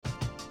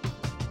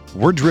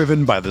We're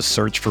driven by the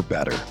search for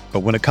better. But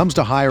when it comes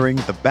to hiring,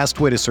 the best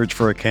way to search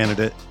for a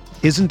candidate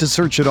isn't to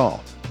search at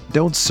all.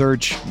 Don't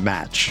search,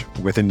 match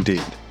with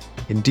Indeed.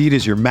 Indeed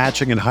is your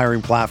matching and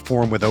hiring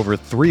platform with over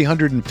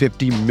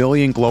 350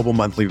 million global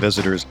monthly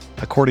visitors,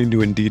 according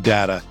to Indeed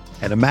data,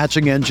 and a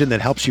matching engine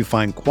that helps you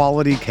find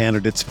quality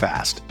candidates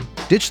fast.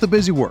 Ditch the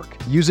busy work.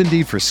 Use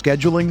Indeed for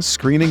scheduling,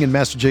 screening, and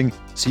messaging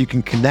so you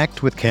can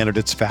connect with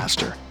candidates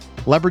faster.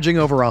 Leveraging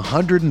over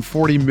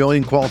 140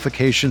 million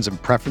qualifications and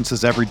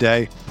preferences every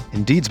day,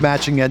 Indeed's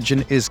matching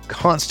engine is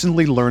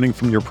constantly learning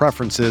from your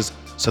preferences,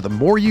 so the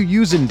more you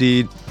use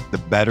Indeed, the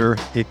better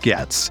it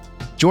gets.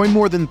 Join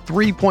more than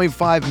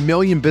 3.5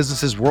 million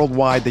businesses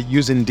worldwide that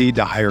use Indeed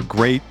to hire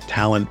great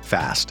talent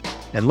fast.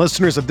 And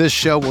listeners of this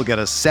show will get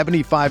a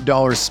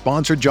 $75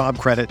 sponsored job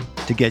credit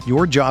to get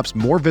your jobs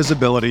more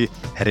visibility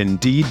at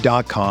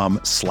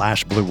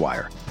Indeed.com/Blue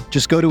Wire.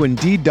 Just go to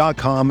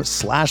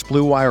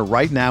Indeed.com/Blue Wire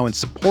right now and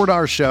support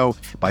our show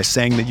by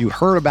saying that you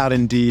heard about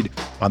Indeed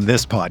on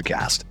this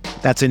podcast.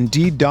 That's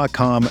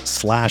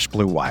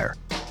Indeed.com/Blue Wire.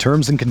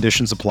 Terms and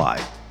conditions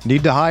apply.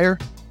 Need to hire?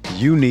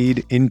 You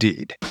need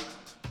Indeed.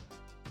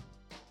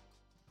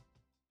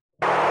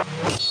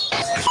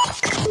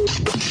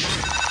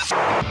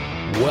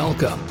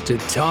 Welcome to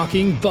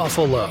Talking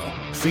Buffalo,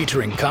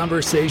 featuring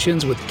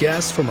conversations with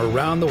guests from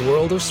around the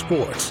world of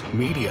sports,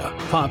 media,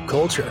 pop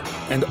culture,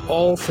 and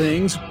all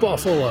things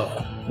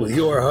Buffalo, with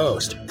your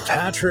host,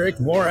 Patrick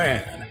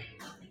Moran.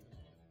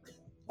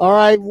 All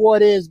right,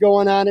 what is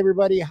going on,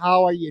 everybody?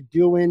 How are you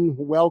doing?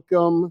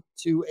 Welcome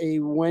to a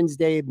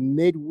Wednesday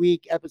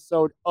midweek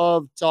episode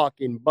of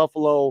Talking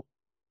Buffalo,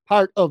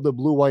 part of the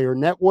Blue Wire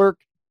Network.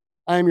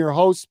 I'm your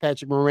host,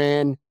 Patrick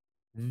Moran.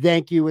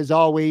 Thank you, as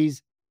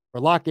always, for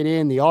locking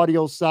in the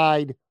audio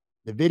side,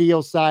 the video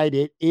side.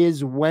 It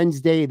is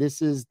Wednesday. This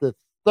is the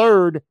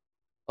third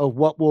of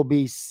what will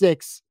be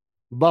 6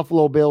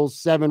 Buffalo Bills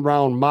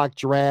 7-round mock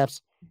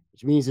drafts,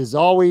 which means, as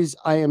always,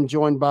 I am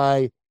joined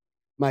by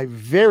my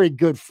very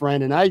good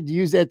friend, and I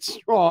use that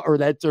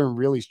term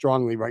really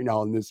strongly right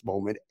now in this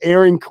moment,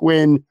 Aaron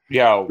Quinn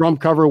from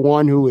Cover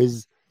One, who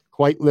is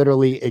quite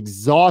literally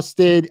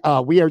exhausted.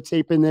 We are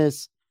taping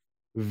this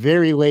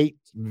very late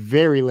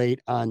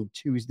on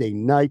Tuesday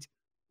night.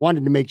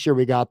 Wanted to make sure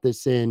we got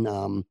this in.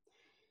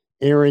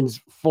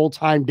 Aaron's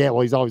full-time dad.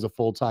 Well, he's always a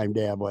full-time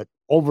dad, but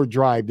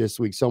overdrive this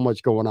week. So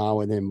much going on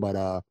with him,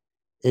 but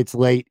it's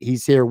late.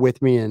 He's here with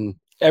me, and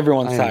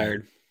everyone's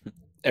tired.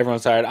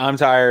 Everyone's tired. I'm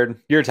tired.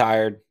 You're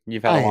tired.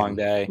 You've had a long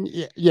day.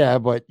 Yeah,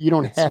 but you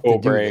don't have to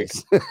do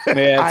this.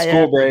 Yeah, it's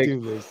school break.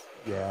 Do this.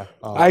 Yeah,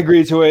 I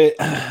agree to it.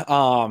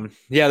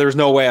 Yeah, there's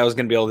no way I was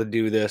going to be able to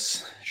do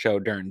this show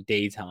during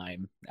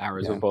daytime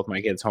hours with both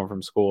my kids home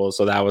from school,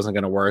 so that wasn't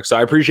going to work. So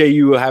I appreciate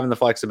you having the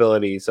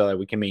flexibility so that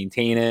we can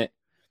maintain it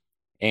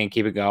and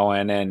keep it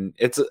going. And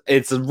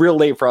it's real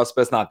late for us,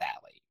 but it's not that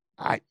late.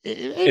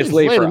 It's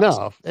late for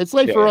enough. It's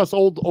late for us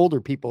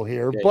older people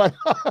here, but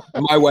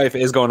my wife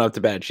is going up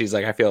to bed. She's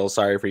like, I feel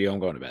sorry for you. I'm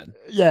going to bed.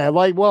 Yeah,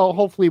 well,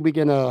 hopefully we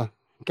can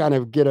kind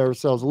of get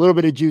ourselves a little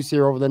bit of juice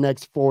here over the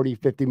next 40,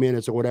 50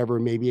 minutes or whatever.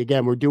 Maybe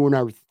again, we're doing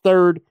our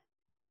third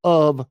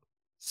of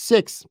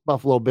 6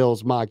 Buffalo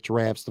Bills mock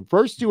drafts. The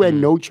first 2 had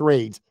no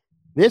trades.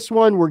 This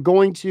one, we're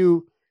going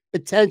to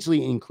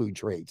potentially include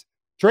trades.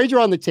 Trades are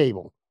on the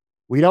table.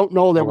 We don't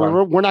know that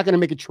we're not going to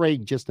make a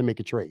trade just to make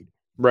a trade.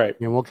 Right.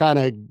 And we'll kind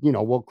of,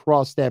 we'll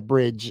cross that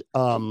bridge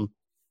when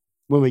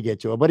we get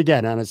to it. But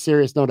again, on a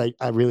serious note,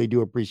 I really do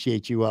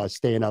appreciate you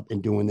staying up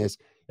and doing this.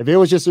 If it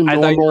was just a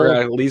normal... I thought you were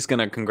at least going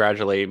to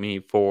congratulate me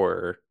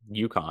for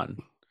UConn.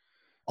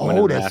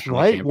 Oh, that's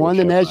right. Won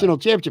the national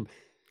championship.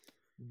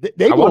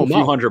 I won a few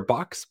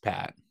 $100,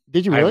 Pat.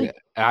 Did you really?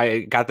 I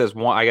got this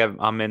one.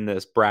 I'm in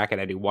this bracket.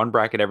 I do one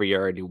bracket every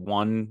year. I do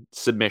one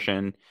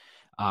submission.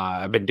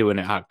 I've been doing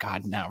it,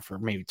 now for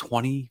maybe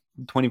 20,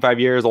 25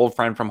 years. Old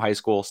friend from high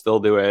school, still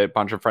do it. A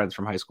bunch of friends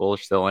from high school are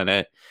still in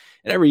it.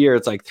 And every year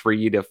it's like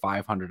 $300 to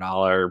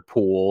 $500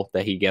 pool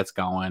that he gets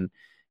going.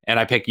 And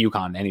I pick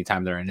UConn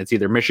anytime they're in. It's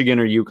either Michigan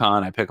or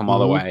UConn. I pick them all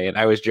the way. And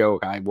I always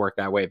joke, I work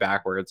that way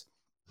backwards.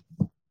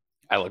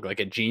 I look like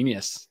a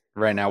genius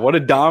right now. What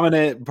a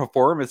dominant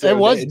performance. It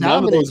was dominant.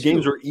 None of those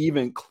games were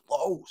even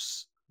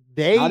close.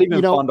 Not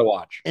even fun to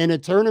watch. In a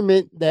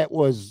tournament that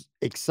was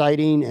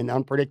exciting and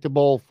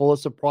unpredictable, full of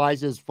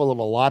surprises, full of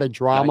a lot of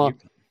drama,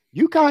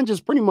 UConn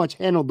just pretty much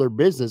handled their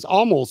business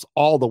almost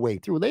all the way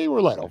through. They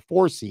were like a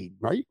 4 seed,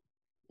 right?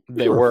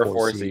 They were a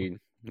 4 seed.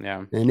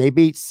 Yeah. And they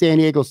beat San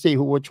Diego State,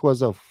 which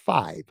was a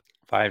 5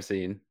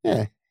 seed.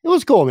 Yeah. It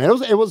was cool, man.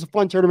 It was a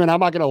fun tournament.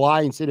 I'm not going to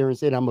lie and sit here and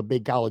say that I'm a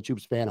big college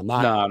hoops fan. I'm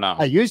not. No.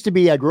 I used to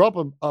be. I grew up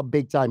a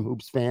big time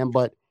hoops fan,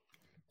 but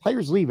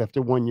players leave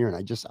after 1 year, and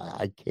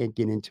I can't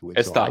get into it.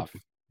 It's tough.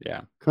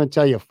 Yeah. Couldn't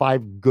tell you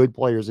 5 good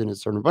players in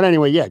this tournament. But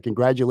anyway, yeah,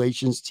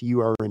 congratulations to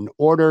you are in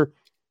order.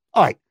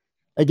 All right.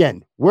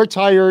 Again, we're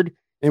tired,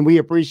 and we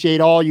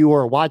appreciate all you who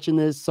are watching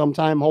this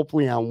sometime,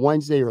 hopefully on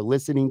Wednesday, or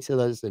listening to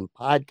this in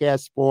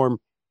podcast form.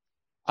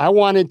 I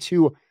wanted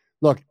to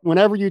look,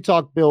 whenever you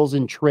talk Bills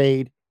and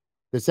trade,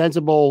 the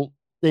sensible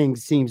thing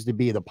seems to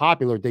be, the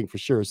popular thing for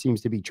sure seems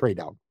to be trade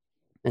down.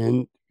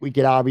 And we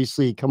could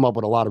obviously come up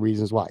with a lot of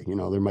reasons why. You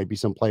know, there might be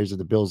some players that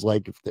the Bills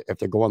like if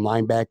they're going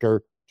linebacker,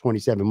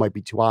 27 might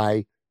be too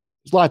high.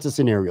 There's lots of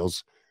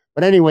scenarios.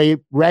 But anyway,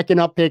 racking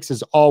up picks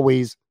is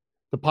always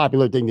the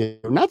popular thing to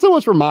do. Not so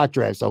much for mock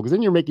drafts, though, because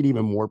then you're making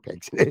even more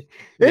picks.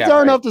 It's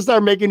hard enough to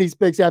start making these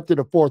picks after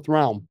the 4th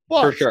round.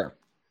 But for sure.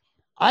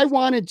 I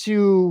wanted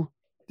to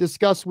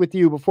discuss with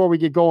you before we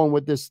get going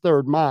with this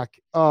 3rd mock.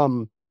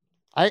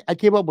 I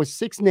came up with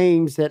 6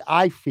 names that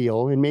I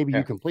feel, and maybe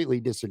you completely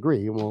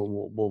disagree, and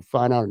we'll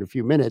find out in a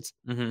few minutes.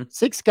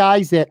 6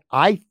 guys that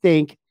I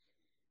think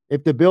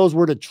if the Bills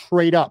were to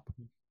trade up,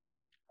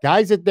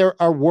 guys that there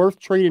are worth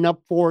trading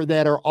up for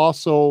that are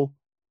also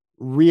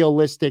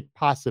realistic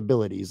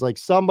possibilities, like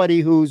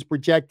somebody who's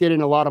projected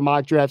in a lot of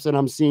mock drafts that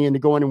I'm seeing to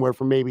go anywhere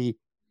from maybe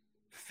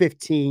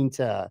 15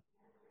 to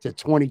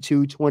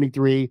 22,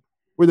 23,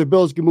 where the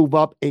Bills can move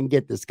up and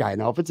get this guy.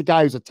 Now, if it's a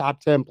guy who's a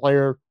top 10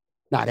 player,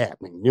 not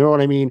happening. You know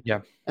what I mean?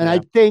 Yeah. And I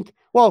think,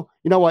 well,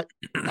 you know what?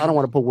 I don't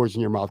want to put words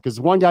in your mouth because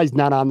one guy's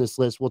not on this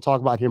list. We'll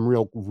talk about him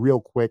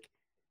real quick.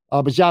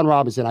 But John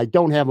Robinson, I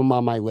don't have him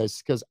on my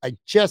list because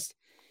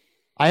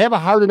I have a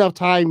hard enough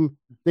time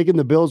thinking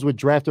the Bills would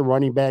draft a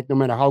running back no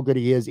matter how good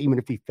he is, even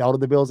if he fell to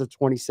the Bills at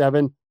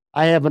 27.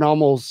 I have an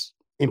almost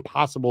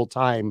impossible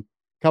time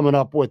coming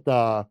up with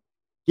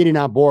getting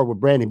on board with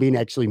Brandon Beane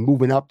actually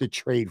moving up to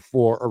trade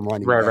for a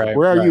running back. Right,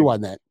 Where are you on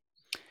that?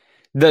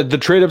 The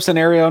trade up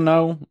scenario,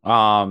 no.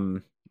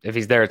 If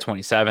he's there at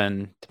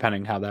 27,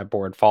 depending how that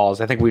board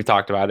falls, I think we've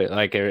talked about it.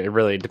 Like it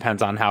really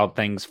depends on how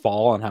things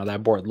fall and how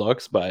that board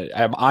looks. But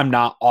I'm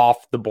not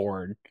off the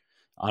board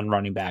on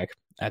running back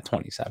at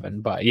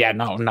 27. But yeah,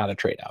 no, not a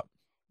trade out.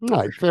 All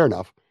right, fair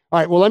enough. All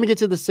right, well, let me get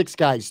to the 6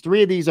 guys.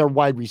 3 of these are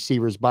wide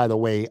receivers, by the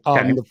way.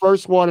 The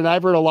first one, and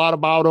I've heard a lot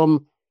about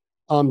him,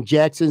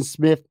 Jackson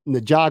Smith and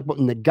the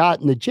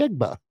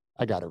Jigba.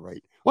 I got it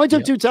right. Well, I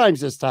took 2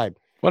 times this time.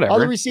 Whatever.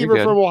 Other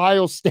receiver from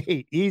Ohio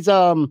State. He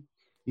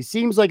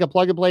seems like a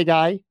plug-and-play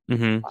guy.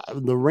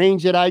 The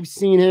range that I've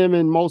seen him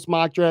in most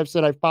mock drafts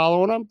that I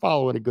follow, and I'm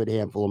following a good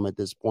handful of them at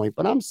this point,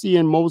 but I'm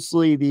seeing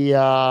mostly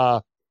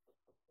the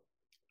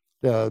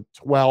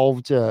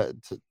 12 to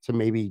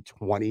maybe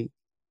 20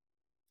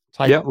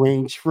 type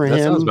range for him.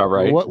 Sounds about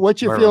right.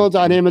 What's your feelings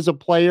on him as a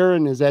player,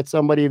 and is that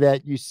somebody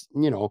that you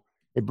know,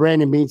 if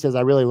Brandon Beane says,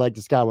 I really like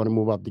this guy, I want to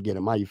move up to get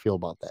him, how you feel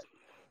about that?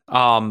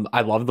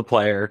 I love the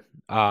player.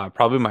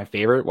 Probably my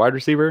favorite wide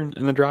receiver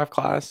in the draft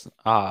class.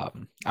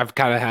 I've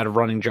kind of had a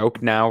running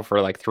joke now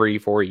for like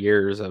 3-4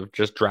 years of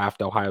just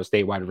draft Ohio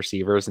State wide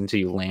receivers until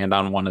you land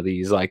on one of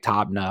these like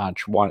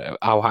top-notch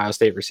Ohio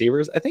State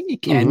receivers. I think he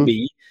can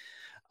be.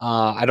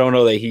 I don't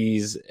know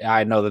that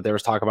I know that there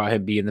was talk about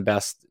him being the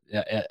best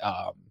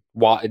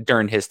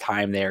during his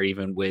time there,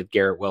 even with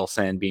Garrett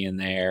Wilson being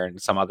there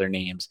and some other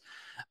names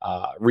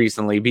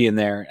recently being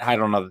there. I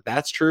don't know that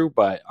that's true,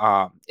 but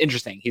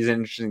interesting. He's an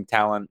interesting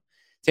talent.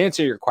 To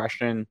answer your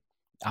question,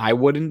 I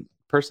wouldn't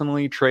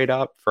personally trade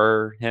up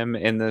for him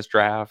in this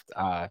draft.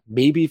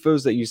 Maybe if it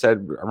was that you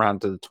said around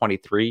to the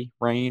 23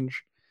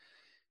 range,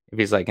 if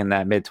he's like in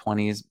that mid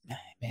 20s,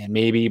 man,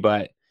 maybe.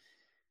 But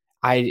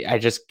I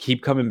just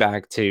keep coming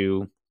back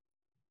to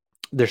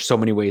there's so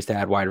many ways to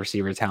add wide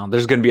receiver talent.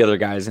 There's going to be other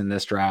guys in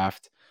this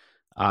draft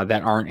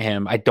that aren't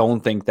him. I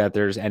don't think that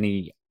there's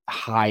any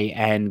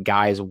high-end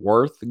guys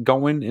worth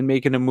going and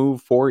making a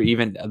move for,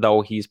 even though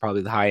he's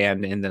probably the high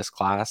end in this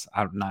class.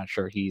 I'm not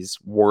sure he's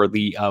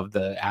worthy of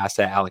the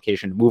asset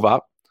allocation to move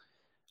up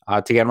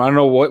to get him. I don't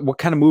know what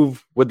kind of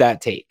move would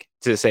that take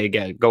to say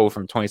go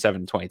from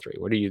 27 to 23.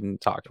 What are you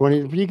talking 20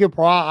 about? You could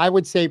I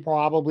would say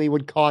probably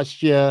would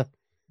cost you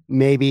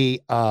maybe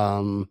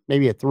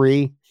a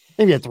 3,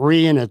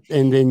 and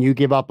then you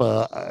give up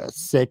a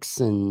 6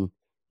 and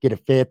get a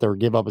 5th, or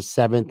give up a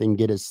 7th and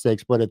get a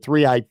 6th. But a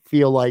 3, I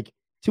feel like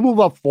to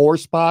move up 4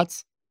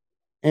 spots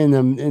in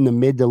the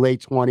mid to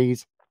late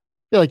 20s,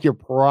 I feel like you're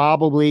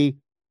probably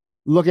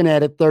looking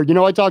at it 3rd. You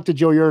know, I talked to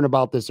Joe Yern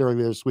about this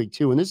earlier this week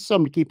too, and this is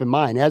something to keep in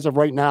mind. As of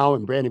right now,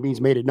 and Brandon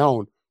Beane's made it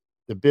known,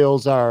 the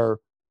Bills are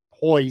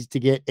poised to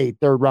get a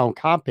 3rd round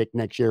comp pick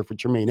next year for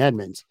Tremaine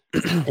Edmonds.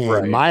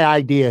 And my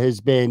idea has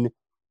been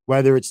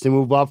whether it's to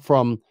move up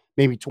from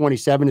maybe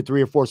 27 to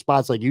 3 or 4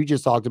 spots like you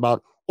just talked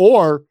about,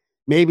 or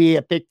maybe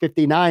at pick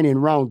 59 in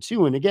round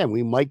 2. And again,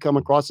 we might come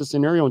across a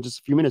scenario in just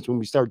a few minutes when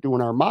we start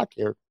doing our mock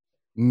here.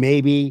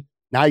 Maybe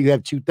now you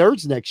have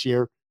 2/3 next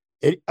year.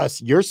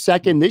 Your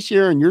 2nd this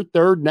year and your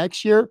 3rd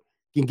next year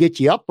can get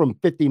you up from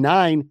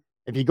 59.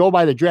 If you go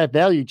by the draft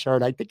value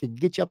chart, I think it can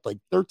get you up like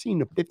 13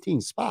 to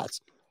 15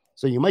 spots.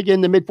 So you might get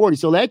in the mid 40s.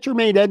 So that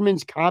Tremaine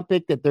Edmonds comp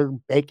pick that they're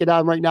banking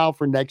on right now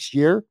for next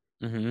year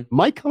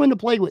might come into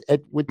play with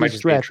this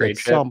draft at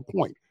some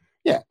point.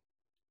 Yeah.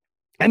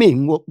 I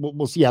mean,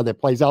 we'll see how that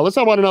plays out. Let's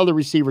talk about another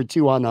receiver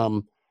too got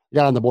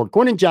on the board.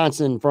 Quentin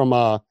Johnson from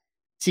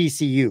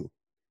TCU.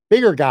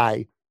 Bigger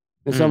guy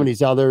than some of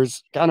these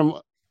others. Kind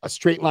of a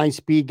straight line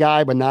speed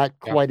guy, but not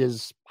quite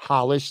as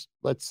polished,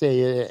 let's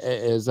say,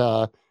 as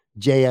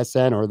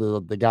JSN or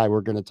the guy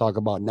we're going to talk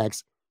about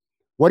next.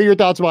 What are your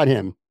thoughts about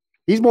him?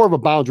 he's more of a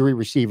boundary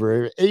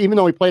receiver, even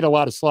though he played a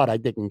lot of slot, I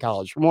think, in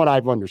college, from what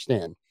I've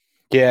understand.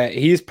 Yeah,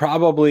 he's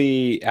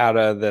probably out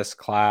of this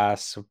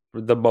class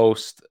the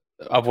most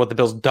of what the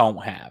Bills don't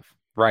have,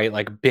 right?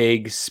 Like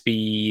big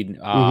speed,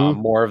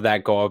 more of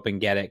that go up and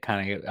get it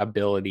kind of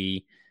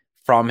ability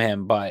from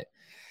him. But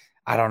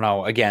I don't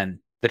know. Again,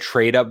 the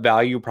trade up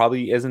value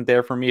probably isn't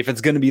there for me. If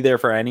it's going to be there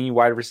for any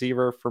wide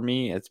receiver for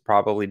me, it's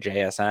probably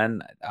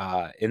JSN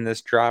in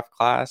this draft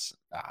class.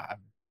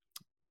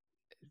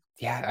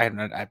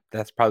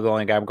 That's probably the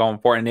only guy I'm going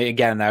for. And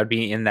again, that would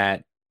be in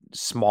that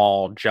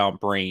small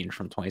jump range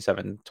from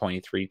 27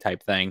 23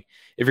 type thing.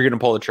 If you're going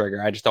to pull the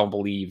trigger, I just don't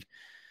believe.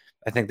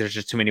 I think there's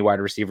just too many wide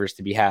receivers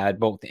to be had,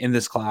 both in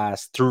this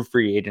class through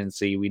free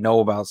agency. We know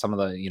about some of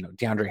the,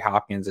 DeAndre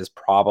Hopkins is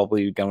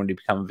probably going to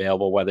become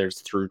available, whether it's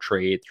through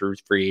trade, through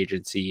free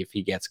agency, if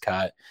he gets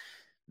cut.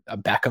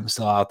 Beckham's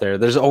still out there.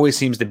 There's always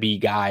seems to be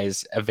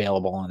guys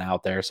available and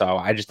out there. So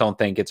I just don't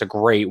think it's a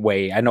great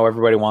way. I know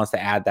everybody wants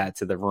to add that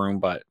to the room,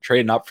 but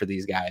trading up for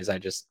these guys, I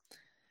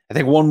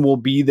think one will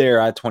be there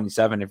at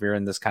 27 if you're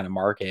in this kind of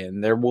market,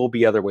 and there will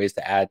be other ways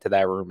to add to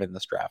that room in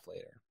this draft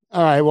later.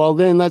 All right, well,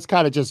 then let's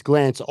kind of just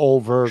glance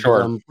over.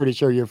 Sure. I'm pretty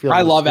sure you're feeling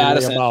I love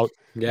Addison. About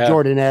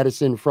Jordan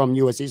Addison from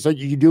USC. So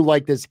you do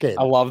like this kid.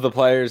 I love the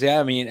players. Yeah,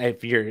 I mean,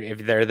 if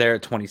they're there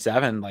at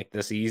 27, like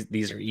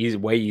these are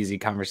way easy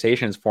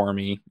conversations for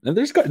me. And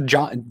there's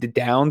John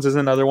Downs is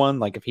another one.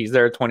 Like if he's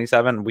there at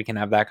 27, we can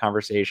have that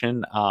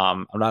conversation.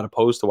 I'm not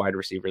opposed to wide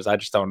receivers. I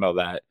just don't know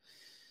that.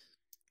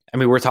 I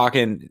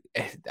mean,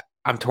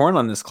 I'm torn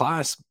on this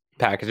class,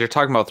 Pat, because you're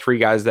talking about three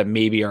guys that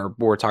maybe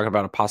we're talking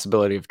about a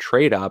possibility of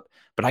trade up,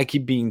 but I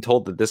keep being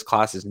told that this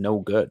class is no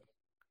good.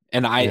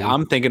 And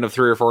I'm thinking of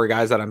 3 or 4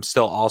 guys that I'm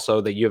still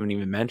also that you haven't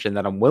even mentioned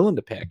that I'm willing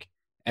to pick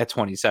at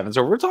 27.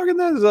 So we're talking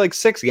there's like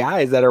 6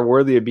 guys that are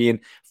worthy of being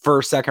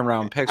first, second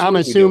round picks. I'm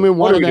assuming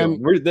one of them.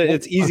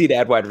 It's easy to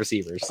add wide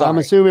receivers. Sorry. I'm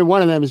assuming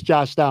one of them is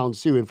Josh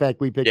Downs too. In fact,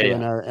 we picked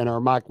him in our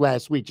mock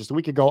last week, just a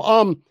week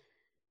ago.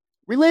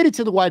 Related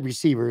to the wide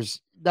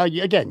receivers. Now,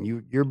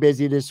 you're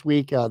busy this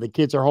week. The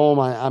kids are home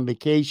on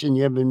vacation.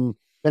 You haven't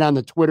been on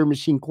the Twitter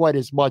machine quite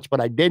as much, but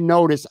I did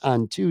notice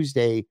on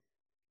Tuesday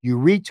you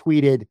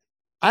retweeted.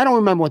 I don't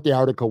remember what the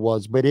article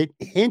was, but it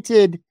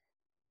hinted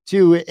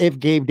to if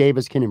Gabe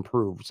Davis can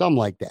improve, something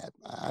like that.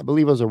 I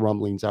believe it was a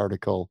Rumblings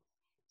article.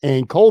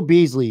 And Cole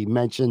Beasley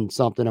mentioned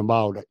something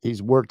about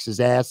he works his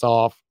ass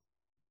off,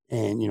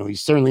 and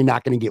he's certainly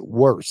not going to get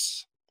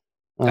worse.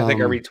 I think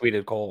I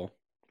retweeted Cole.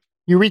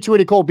 You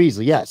retweeted Cole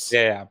Beasley, yes.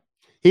 Yeah.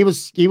 He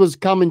was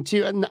coming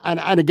to,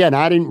 and again,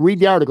 I didn't read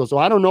the article, so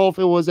I don't know if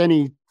it was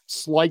any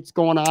slights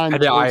going on.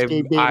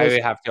 I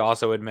have to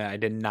also admit I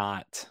did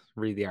not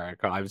read the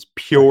article. I was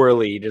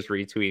purely just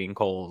retweeting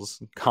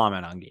Cole's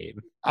comment on Gabe.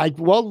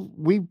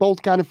 We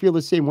both kind of feel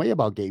the same way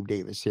about Gabe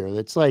Davis here.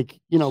 It's like,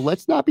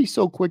 let's not be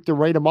so quick to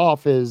write him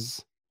off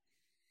as,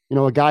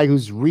 a guy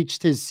who's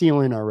reached his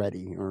ceiling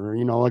already, or,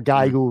 a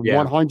guy who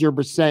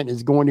 100%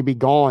 is going to be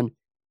gone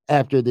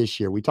after this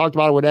year. We talked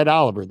about it with Ed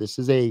Oliver. This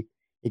is a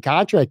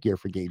contract year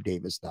for Gabe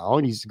Davis now,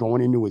 and he's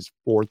going into his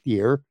 4th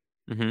year.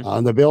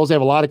 The Bills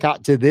have a lot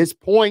of to this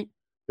point.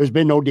 There's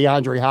been no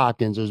DeAndre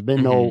Hopkins. There's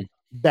been no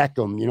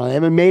Beckham. They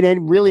haven't made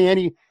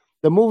any.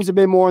 The moves have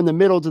been more in the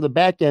middle to the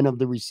back end of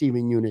the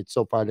receiving unit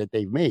so far that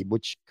they've made,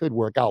 which could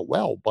work out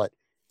well. But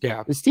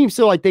this team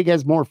still, I think,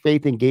 has more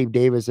faith in Gabe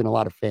Davis than a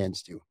lot of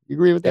fans do. You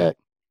agree with that?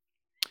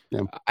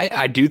 Yeah.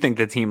 I do think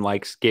the team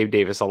likes Gabe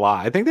Davis a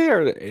lot. I think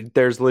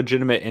there's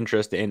legitimate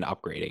interest in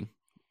upgrading.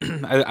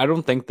 I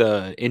don't think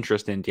the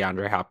interest in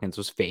DeAndre Hopkins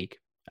was fake.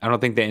 I don't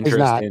think the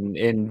interest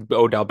in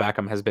Odell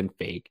Beckham has been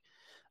fake.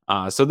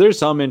 So there's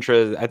some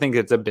interest. I think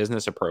it's a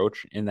business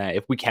approach in that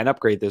if we can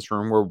upgrade this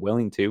room, we're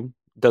willing to.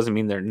 Doesn't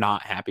mean they're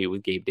not happy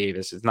with Gabe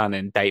Davis. It's not an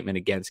indictment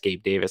against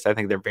Gabe Davis. I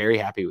think they're very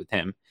happy with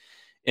him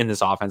in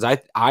this offense.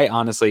 I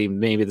honestly,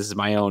 maybe this is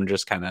my own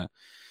just kind of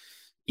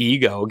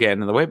ego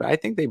getting in the way, but I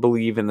think they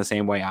believe in the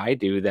same way I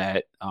do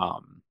that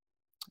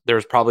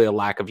there's probably a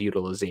lack of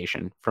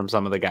utilization from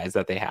some of the guys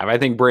that they have. I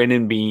think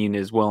Brandon Beane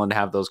is willing to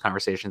have those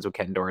conversations with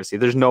Ken Dorsey.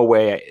 There's no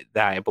way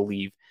that I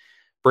believe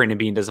Brandon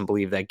Beane doesn't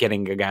believe that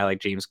getting a guy like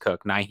James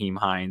Cook, Nyheim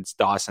Hines,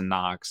 Dawson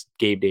Knox,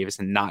 Gabe Davis,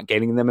 and not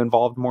getting them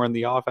involved more in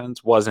the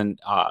offense wasn't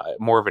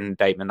more of an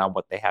indictment on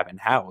what they have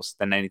in-house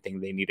than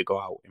anything they need to go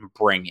out and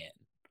bring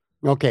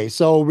in. Okay,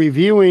 so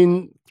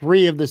reviewing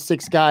 3 of the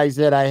 6 guys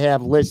that I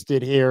have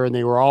listed here, and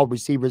they were all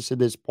receivers to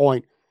this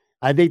point,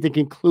 I think the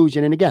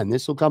conclusion, and again,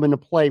 this will come into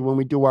play when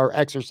we do our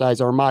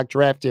exercise, our mock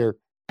draft here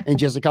in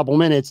just a couple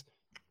minutes,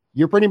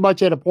 you're pretty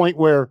much at a point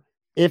where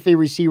if a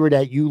receiver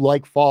that you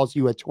like falls to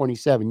you at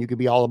 27, you could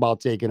be all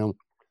about taking him,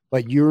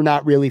 but you're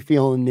not really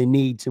feeling the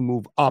need to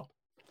move up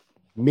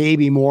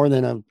maybe more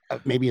than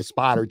maybe a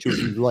spot or 2 if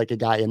you like a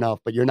guy enough,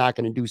 but you're not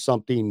going to do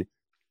something,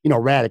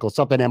 radical,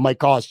 something that might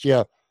cost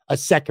you a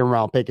 2nd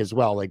round pick as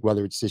well, like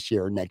whether it's this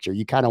year or next year.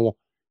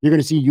 You're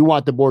going to see you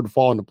want the board to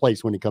fall into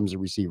place when it comes to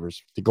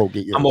receivers to go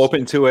get yours. I'm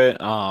open to it.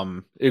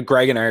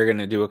 Greg and I are going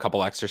to do a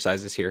couple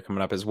exercises here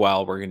coming up as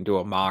well. We're going to do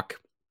a mock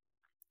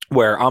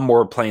where I'm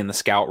more playing the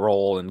scout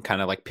role and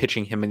kind of like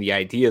pitching him in the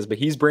ideas, but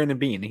he's Brandon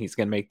Beane and he's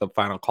going to make the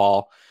final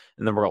call,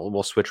 and then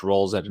we'll switch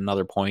roles at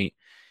another point.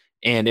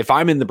 And if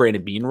I'm in the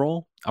Brandon Beane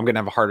role, I'm going to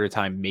have a harder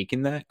time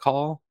making that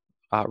call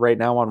right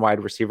now on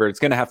wide receiver. It's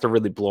going to have to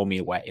really blow me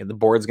away, and the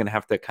board's going to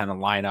have to kind of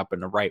line up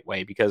in the right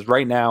way, because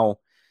right now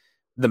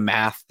the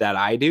math that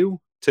I do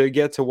to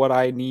get to what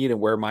I need and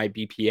where my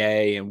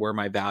BPA and where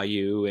my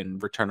value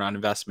and return on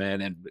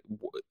investment and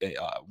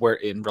where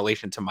in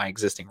relation to my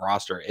existing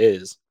roster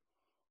is,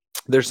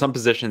 there's some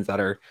positions that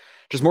are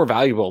just more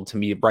valuable to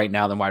me right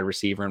now than wide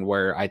receiver, and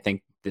where I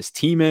think this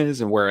team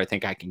is and where I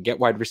think I can get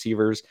wide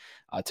receivers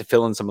to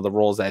fill in some of the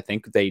roles that I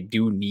think they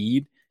do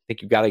need. I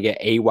think you've got to get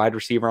a wide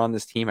receiver on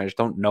this team. I just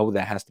don't know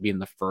that has to be in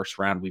the first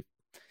round. We've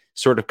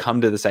sort of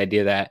come to this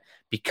idea that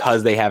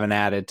because they haven't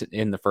added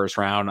in the first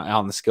round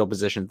on the skill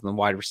positions in the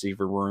wide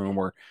receiver room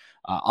or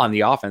on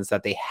the offense,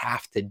 that they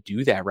have to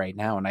do that right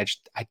now. And I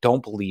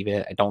don't believe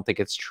it. I don't think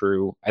it's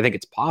true. I think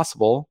it's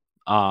possible.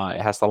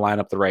 It has to line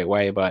up the right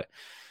way. But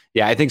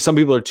yeah, I think some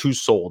people are too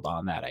sold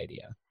on that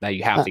idea that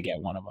you have to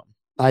get one of them.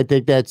 I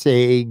think that's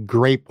a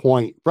great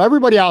point for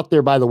everybody out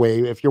there. By the way,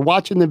 if you're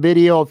watching the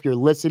video, if you're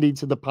listening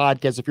to the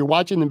podcast, if you're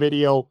watching the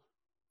video,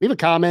 leave a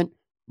comment.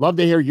 Love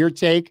to hear your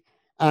take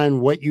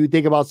on what you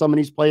think about some of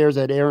these players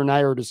that Aaron and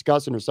I are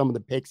discussing, or some of the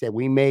picks that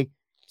we make.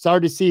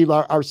 Sorry to see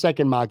our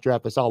second mock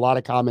draft. I saw a lot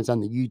of comments on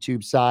the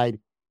YouTube side.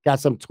 Got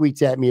some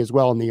tweets at me as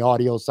well on the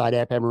audio side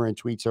at Hammer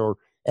Tweets or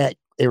at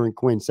Aaron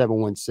Quinn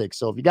 716.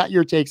 So if you got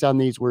your takes on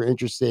these, we're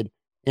interested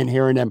in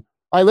hearing them.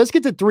 All right, let's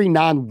get to three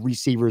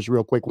non-receivers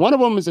real quick. One of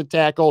them is a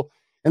tackle.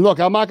 And look,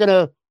 I'm not going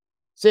to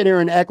sit here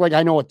and act like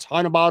I know a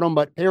ton about him,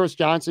 but Paris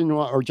Johnson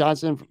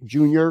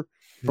Jr.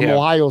 from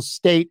Ohio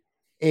State,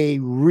 a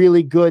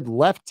really good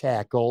left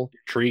tackle.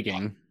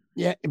 Intriguing.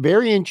 Yeah,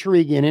 very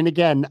intriguing. And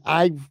again,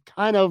 I've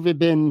kind of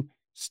been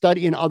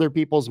studying other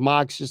people's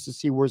mocks just to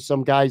see where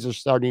some guys are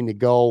starting to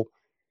go.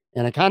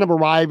 And I kind of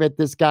arrive at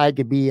this guy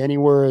could be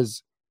anywhere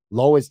as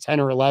low as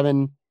 10 or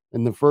 11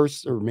 in the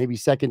first or maybe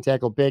second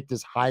tackle picked,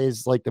 as high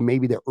as like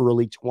maybe the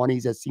early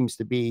 20s. That seems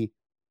to be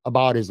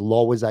about as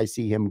low as I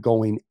see him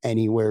going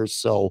anywhere.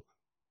 So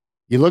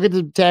you look at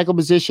the tackle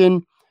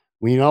position,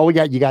 you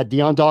got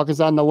Deion Dawkins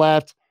on the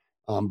left,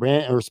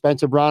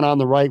 Spencer Brown on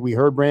the right. We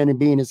heard Brandon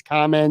Beane in his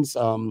comments.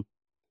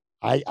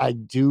 I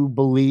do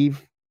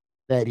believe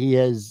that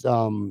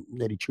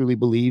he truly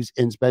believes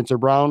in Spencer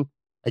Brown.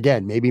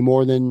 Again, maybe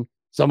more than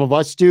some of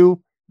us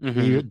do.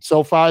 Mm-hmm.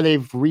 So far,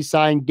 they've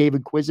re-signed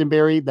David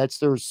Quisenberry. That's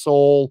their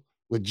sole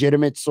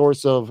legitimate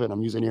source of, and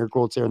I'm using air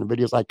quotes here in the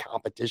videos, like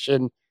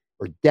competition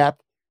or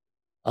depth.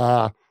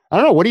 I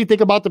don't know. What do you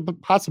think about the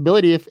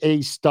possibility if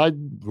a stud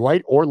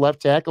right or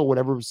left tackle,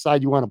 whatever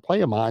side you want to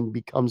play him on,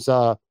 becomes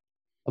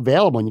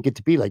available and you get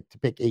to be like to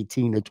pick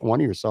 18 or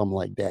 20 or something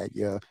like that?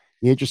 Yeah.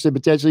 You interested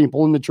potentially in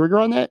pulling the trigger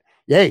on that?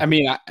 Yeah. I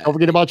mean, don't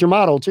forget about your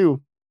model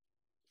too.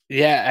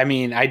 Yeah. I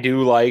mean, I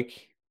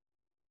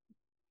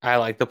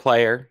like the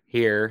player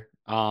here.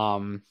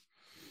 I'm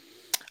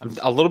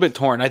a little bit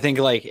torn. I think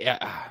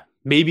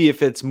maybe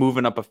if it's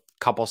moving up a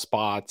couple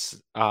spots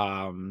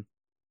to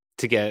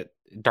get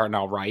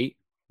Darnell Wright,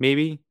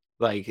 maybe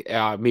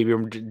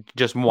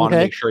just want to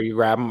make sure you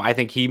grab him. I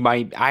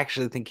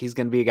actually think he's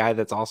going to be a guy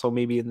that's also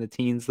maybe in the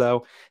teens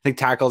though. I think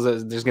tackles,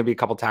 there's going to be a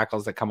couple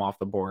tackles that come off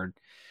the board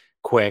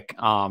quick.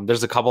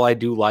 There's a couple I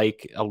do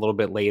like a little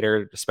bit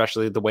later,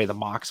 especially the way the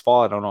mocks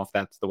fall. I don't know if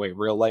that's the way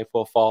real life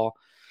will fall.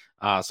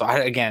 So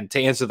again,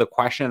 to answer the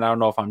question, I don't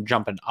know if I'm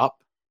jumping up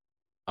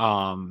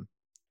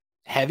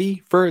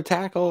heavy for a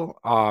tackle.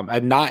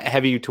 I'm not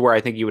heavy to where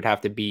I think you would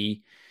have to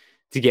be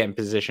to get in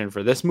position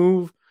for this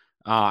move.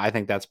 I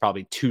think that's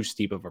probably too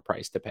steep of a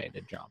price to pay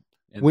to jump.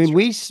 When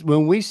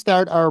we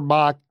start our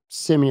mock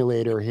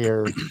simulator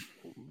here,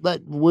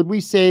 would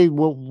we say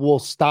we'll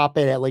stop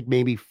it at like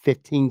maybe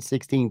 15,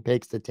 16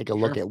 picks to take a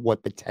look at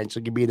what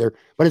potential could be there?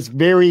 But it's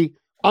very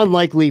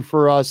unlikely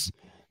for us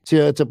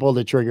to pull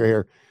the trigger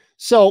here.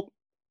 So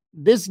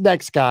this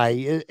next guy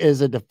is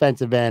a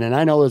defensive end, and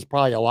I know there's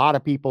probably a lot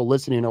of people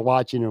listening or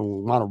watching and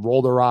want to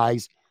roll their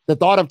eyes. The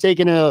thought of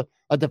taking a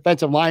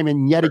defensive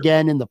lineman yet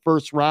again in the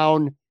first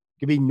round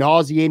could be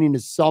nauseating to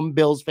some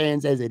Bills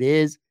fans as it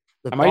is.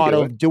 The thought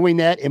of doing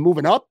that and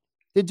moving up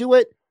to do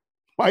it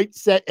might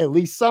set at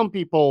least some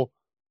people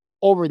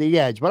over the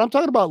edge. But I'm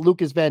talking about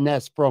Lucas Van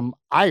Ness from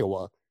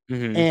Iowa.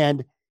 Mm-hmm.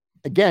 And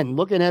again,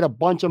 looking at a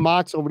bunch of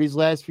mocks over these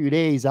last few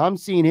days, I'm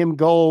seeing him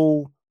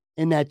go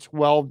in that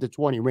 12 to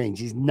 20 range.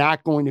 He's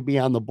not going to be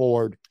on the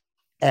board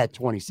at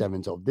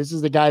 27. So this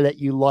is the guy that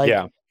you like.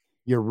 Yeah.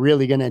 You're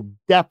really going to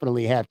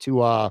definitely have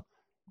to,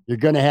 you're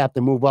going to have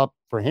to move up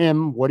for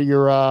him. What are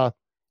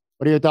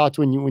your thoughts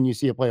when you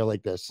see a player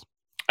like this?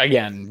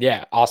 Again,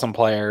 yeah, awesome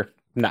player.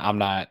 No, I'm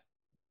not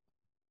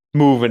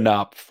moving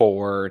up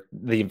for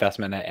the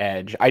investment at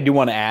edge. I do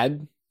want to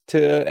add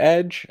to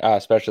edge,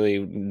 especially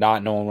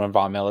not knowing when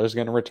Von Miller is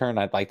going to return.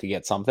 I'd like to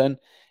get something.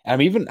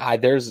 And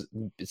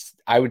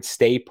I would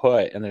stay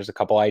put. And there's a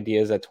couple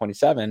ideas at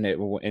 27.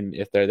 And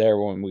if they're there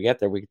when we get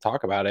there, we can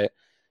talk about it.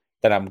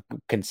 that I'm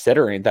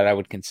considering, that I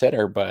would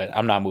consider, but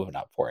I'm not moving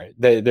up for it.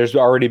 There's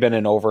already been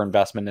an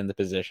overinvestment in the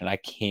position. I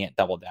can't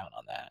double down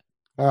on that.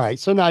 All right.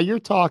 So now you're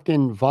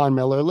talking Von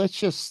Miller. Let's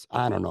just,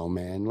 I don't know,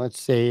 man.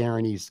 Let's say,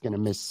 Aaron, he's going to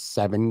miss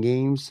 7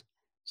 games,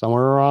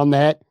 somewhere around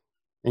that.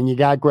 And you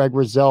got Greg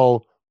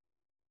Rousseau.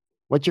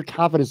 What's your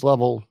confidence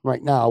level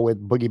right now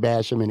with Boogie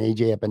Basham and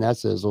AJ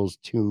Epinesa as those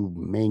 2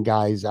 main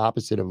guys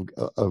opposite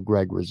of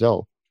Greg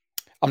Rousseau?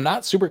 I'm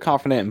not super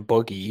confident in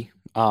Boogie.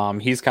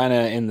 He's kind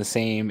of in the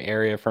same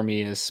area for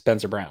me as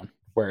Spencer Brown,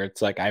 where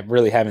it's like I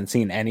really haven't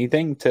seen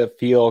anything to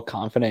feel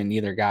confident in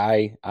either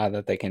guy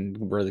that they can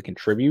really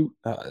contribute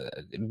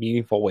in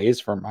meaningful ways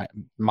for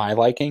my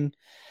liking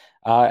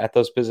at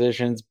those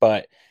positions.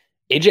 But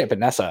AJ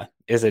Epinesa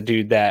is a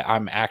dude that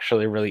I'm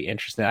actually really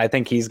interested in. I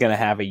think he's going to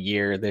have a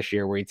year this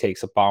year where he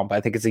takes a bump. I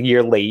think it's a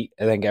year late.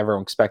 I think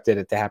everyone expected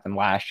it to happen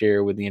last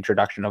year with the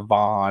introduction of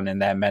Vaughn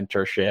and that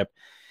mentorship.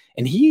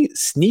 And he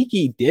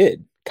sneaky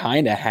did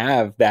kind of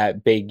have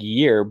that big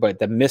year, but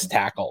the missed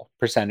tackle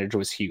percentage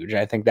was huge.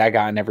 I think that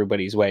got in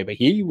everybody's way, but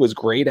he was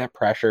great at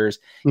pressures.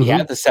 He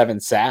had the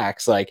 7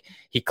 sacks. Like,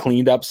 he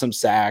cleaned up some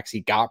sacks.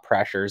 He got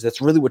pressures.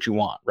 That's really what you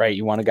want, right?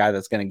 You want a guy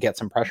that's going to get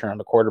some pressure on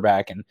the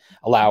quarterback and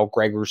allow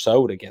Greg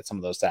Rousseau to get some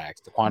of those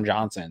sacks, Daquan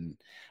Johnson.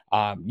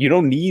 You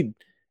don't need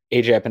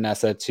AJ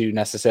Epinesa to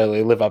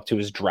necessarily live up to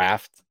his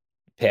draft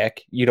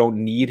pick. You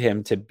don't need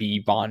him to be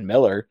Von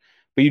Miller,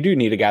 but you do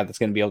need a guy that's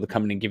going to be able to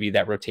come in and give you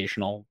that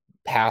rotational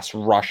pass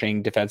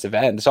rushing defensive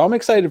end. So I'm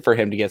excited for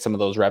him to get some of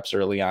those reps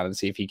early on and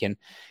see if he can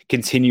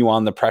continue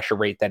on the pressure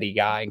rate that he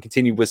got and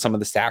continue with some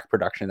of the sack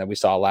production that we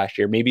saw last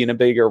year, maybe in a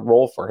bigger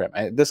role for him.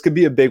 This could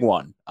be a big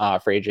one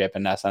for AJ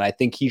Epinesa. And I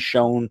think he's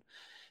shown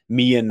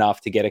me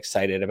enough to get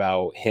excited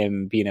about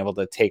him being able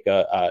to take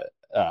a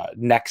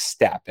next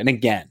step. And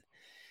again,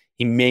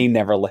 he may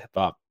never live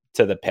up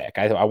to the pick.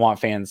 I want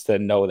fans to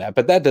know that,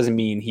 but that doesn't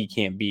mean he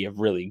can't be a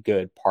really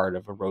good part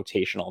of a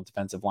rotational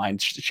defensive line.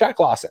 Shaq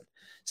Lawson,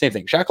 same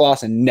thing. Shaq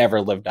Lawson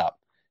never lived up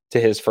to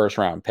his first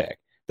round pick,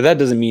 but that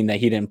doesn't mean that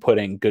he didn't put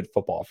in good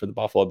football for the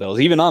Buffalo Bills,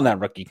 even on that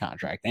rookie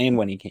contract and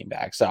when he came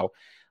back. So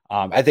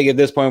I think at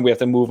this point we have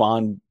to move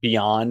on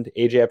beyond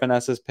AJ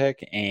Epinesa's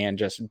pick and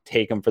just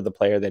take him for the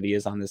player that he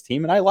is on this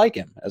team. And I like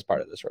him as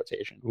part of this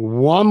rotation.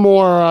 One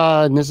more,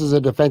 and this is a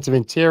defensive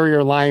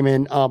interior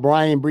lineman,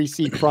 Brian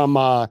Bresee from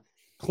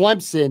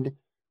Clemson.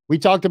 We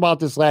talked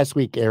about this last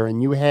week, Aaron.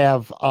 You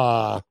have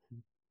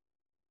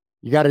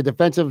you got a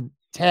defensive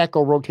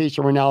tackle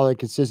rotation right now that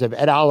consists of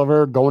Ed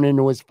Oliver going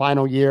into his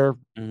final year.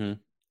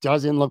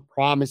 Doesn't look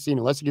promising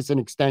unless he gets an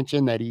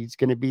extension that he's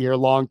going to be here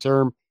long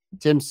term.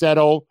 Tim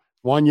Settle,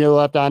 1 year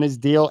left on his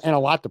deal and a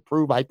lot to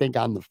prove, I think,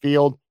 on the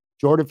field.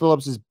 Jordan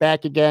Phillips is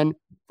back again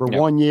for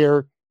 1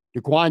 year.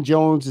 Daquan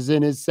Jones is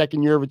in his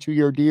 2nd year of a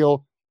 2-year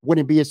deal.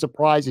 Wouldn't be a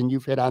surprise, and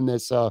you've hit on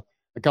this a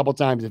couple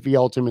times, if he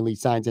ultimately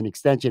signs an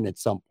extension at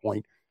some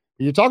point.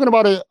 You're talking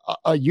about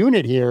a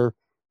unit here.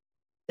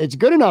 It's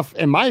good enough,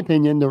 in my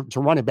opinion, to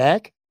run it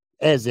back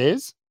as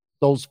is,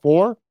 those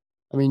 4.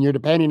 I mean, you're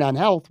depending on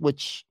health,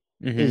 which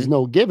is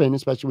no given,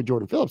 especially with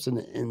Jordan Phillips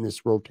in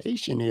this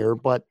rotation here.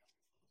 But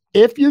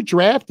if you're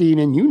drafting,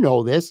 and you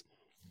know this,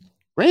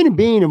 Brandon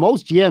Beane and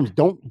most GMs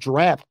don't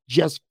draft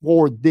just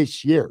for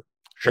this year.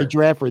 They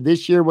draft for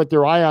this year with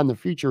their eye on the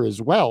future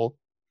as well.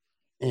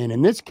 And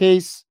in this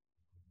case,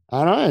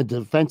 I don't know, a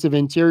defensive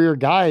interior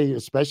guy,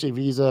 especially if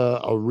he's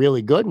a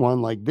really good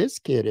one like this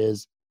kid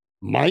is,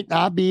 might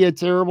not be a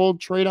terrible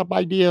trade-up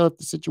idea if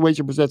the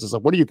situation presents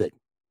itself. What do you think?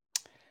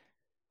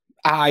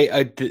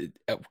 I'm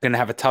going to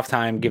have a tough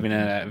time giving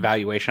an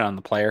evaluation on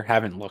the player.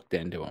 Haven't looked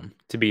into him,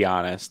 to be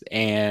honest.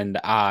 And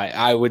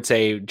I would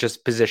say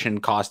just position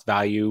cost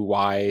value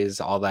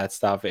wise, all that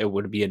stuff, it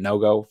would be a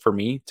no-go for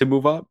me to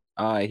move up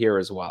here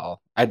as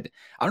well. I'm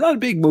not a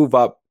big move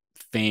up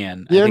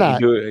fan. You're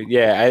not.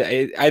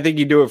 I think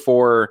you do it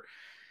for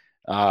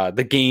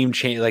the game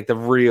change, like the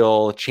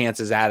real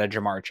chances at a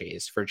Jamar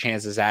Chase, for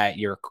chances at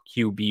your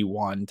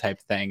QB1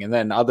 type thing. And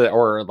then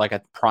or like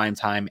a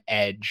primetime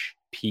edge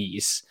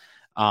piece.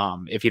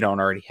 If you don't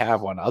already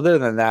have one. Other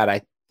than that,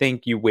 I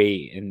think you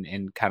wait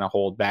and kind of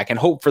hold back and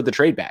hope for the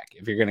trade back.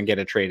 If you're going to get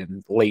a trade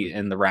late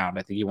in the round,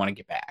 I think you want to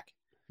get back.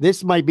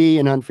 This might be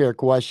an unfair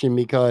question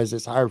because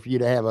it's hard for you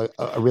to have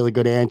a really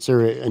good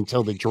answer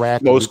until the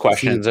draft. Most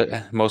questions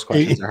are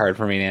hard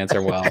for me to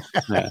answer well.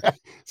 Yeah.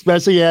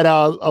 Especially at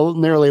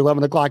nearly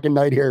 11 o'clock at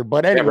night here.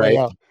 But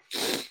anyway,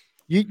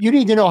 you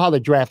need to know how the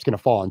draft's going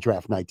to fall on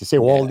draft night to say,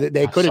 well,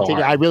 they could have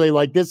taken, I really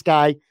like this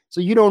guy. So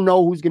you don't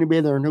know who's going to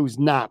be there and who's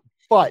not.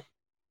 But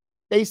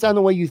based on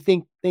the way you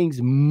think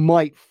things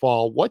might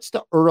fall, what's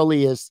the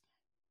earliest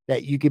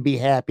that you could be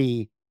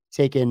happy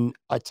taking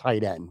a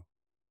tight end?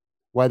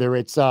 Whether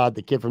it's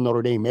the kid from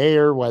Notre Dame,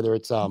 Mayer, whether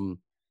it's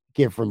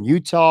kid from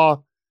Utah,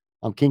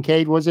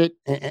 Kincaid, was it?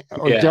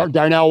 Or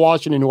Darnell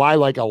Washington, who I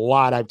like a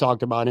lot. I've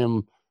talked about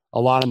him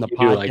a lot on the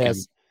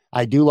podcast.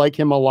 I do like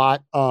him a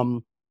lot.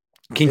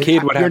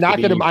 Kincaid would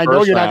have to be I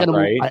know you're not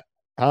going right?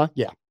 to.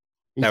 Yeah.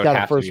 He's that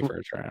got a first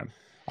round.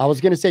 I was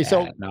going to say,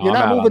 you're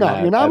not moving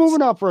up. You're not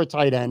moving up for a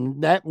tight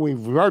end. That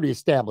we've already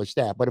established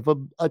that. But if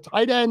a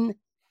tight end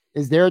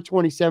Is there a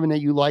 27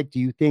 that you like? Do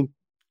you think,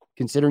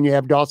 considering you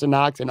have Dawson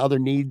Knox and other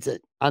needs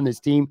on this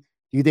team,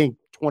 do you think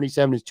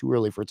 27 is too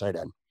early for a tight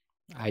end?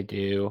 I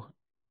do,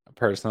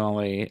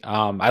 personally.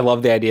 I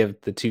love the idea of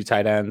the 2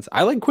 tight ends.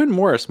 I like Quinn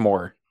Morris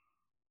more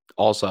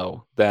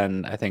also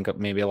than I think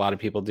maybe a lot of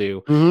people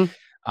do.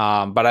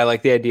 But I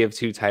like the idea of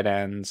 2 tight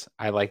ends.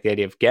 I like the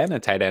idea of getting a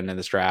tight end in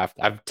this draft.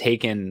 I've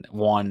taken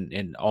one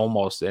in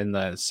almost in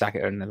the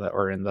second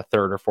or in the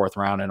third or fourth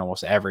round in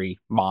almost every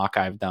mock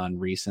I've done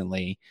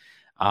recently.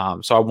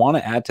 So I want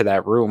to add to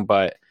that room.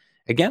 But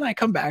again, I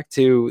come back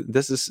to,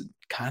 this is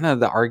kind of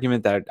the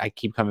argument that I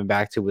keep coming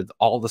back to with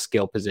all the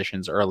skill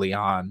positions early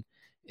on,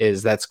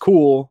 is that's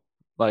cool.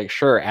 Like,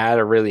 sure, add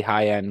a really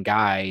high-end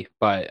guy,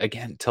 but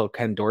again, till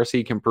Ken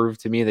Dorsey can prove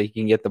to me that he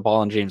can get the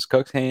ball in James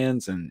Cook's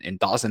hands and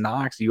Dawson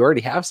Knox, you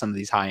already have some of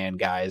these high-end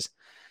guys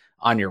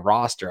on your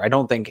roster. I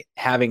don't think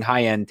having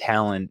high-end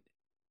talent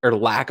or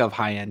lack of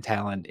high-end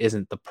talent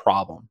isn't the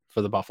problem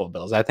for the Buffalo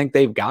Bills. I think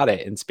they've got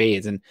it in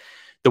spades. And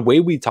the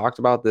way we talked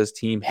about this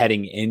team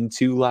heading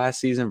into last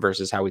season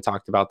versus how we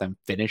talked about them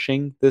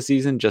finishing the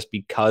season, just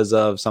because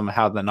of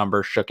somehow the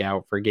numbers shook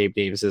out for Gabe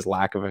Davis's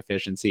lack of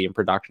efficiency and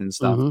production and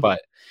stuff.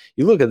 But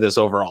you look at this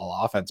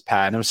overall offense,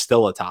 Pat, and it was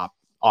still a top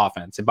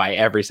offense by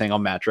every single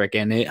metric,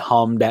 and it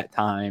hummed at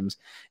times,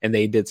 and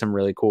they did some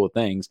really cool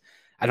things.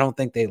 I don't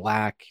think they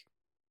lack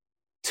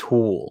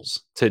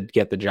tools to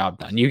get the job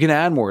done. You can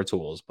add more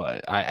tools,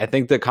 but I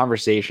think the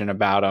conversation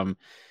about them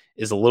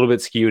is a little bit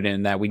skewed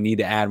in that we need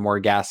to add more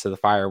gas to the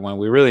fire when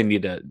we really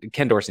need to.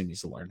 Ken Dorsey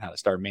needs to learn how to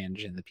start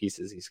managing the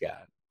pieces he's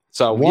got.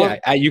 So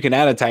yeah, you can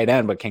add a tight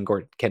end, but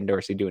can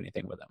Dorsey do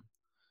anything with him?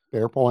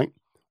 Fair point.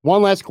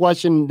 One last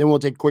question, then we'll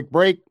take a quick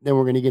break. Then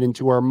we're going to get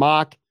into our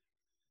mock.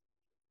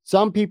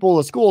 Some people,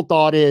 the school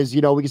thought is,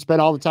 we can spend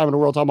all the time in the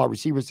world talking about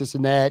receivers, this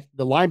and that.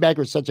 The linebacker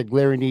is such a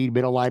glaring need,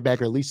 middle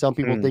linebacker, at least some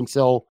people think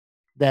so,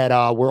 that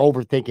we're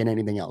overthinking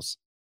anything else.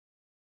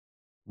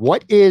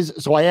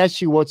 So I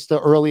asked you, what's the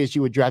earliest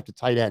you would draft a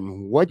tight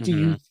end? What do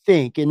you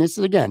think? And this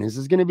is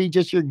going to be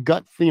just your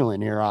gut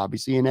feeling here,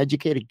 obviously, an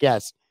educated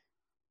guess.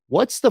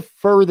 What's the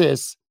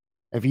furthest,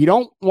 if you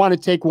don't want to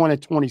take one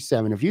at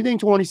 27, if you think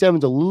 27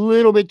 is a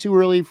little bit too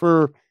early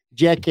for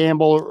Jack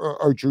Campbell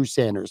or Drew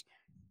Sanders,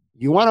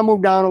 you want to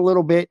move down a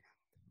little bit,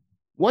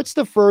 what's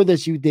the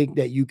furthest you think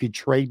that you could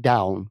trade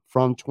down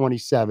from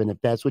 27, if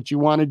that's what you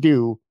want to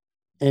do,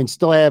 and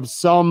still have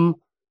some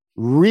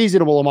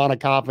reasonable amount of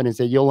confidence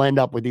that you'll end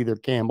up with either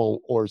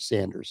Campbell or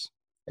Sanders,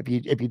 if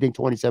you think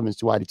 27 is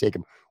too high to take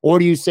him? Or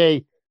do you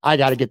say, I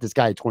got to get this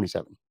guy at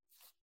 27?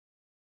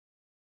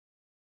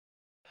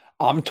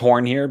 I'm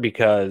torn here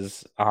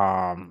because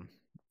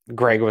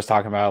Greg was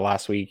talking about it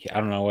last week. I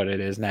don't know what it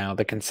is now.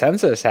 The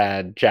consensus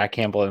had Jack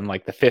Campbell in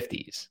like the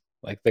 50s,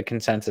 like the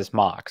consensus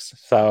mocks.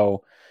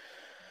 So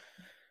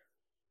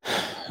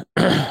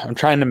I'm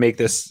trying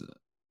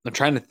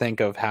to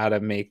think of how to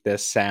make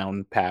this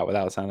sound, Pat,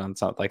 without sounding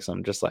like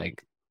some just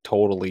like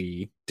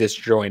totally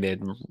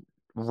disjointed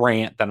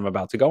rant that I'm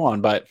about to go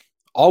on. But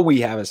all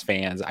we have as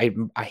fans, I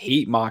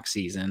hate mock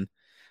season,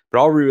 but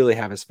all we really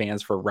have as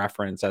fans for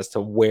reference as to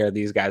where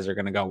these guys are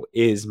going to go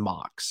is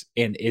mocks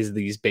and is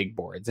these big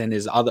boards and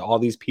is all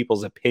these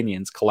people's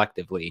opinions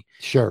collectively.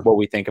 Sure. What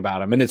we think about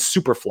them. And it's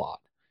super flawed.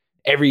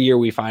 Every year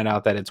we find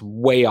out that it's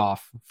way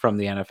off from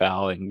the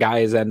NFL, and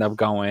guys end up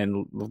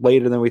going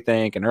later than we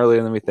think and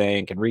earlier than we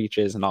think and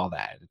reaches and all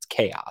that. It's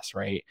chaos,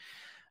 right?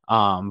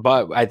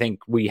 But I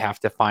think we have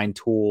to find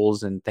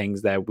tools and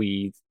things that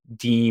we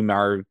deem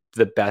are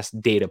the best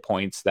data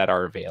points that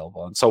are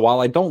available. And so while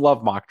I don't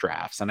love mock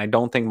drafts, and I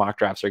don't think mock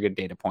drafts are good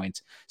data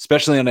points,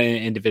 especially on an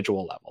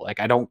individual level, like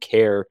I don't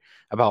care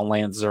about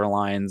Lance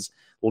Zierlein's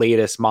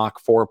latest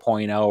mock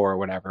 4.0 or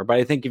whatever, but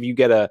I think if you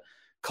get a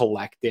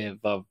collective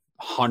of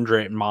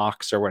 100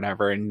 mocks or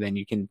whatever, and then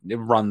you can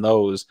run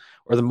those,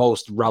 or the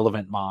most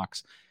relevant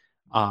mocks,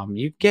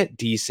 you get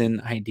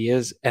decent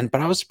ideas.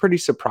 But I was pretty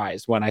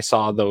surprised when I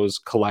saw those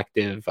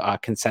collective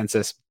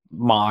consensus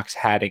mocks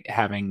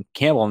having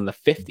Campbell in the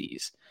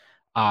 50s,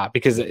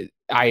 because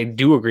I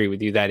do agree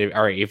with you that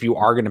if you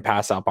are going to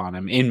pass up on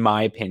him, in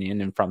my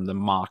opinion, and from the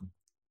mock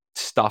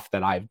stuff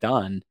that I've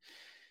done,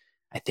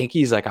 I think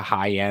he's like a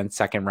high-end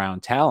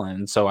second-round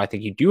talent. So I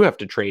think you do have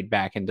to trade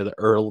back into the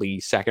early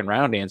second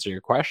round to answer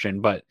your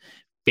question. But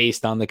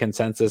based on the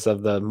consensus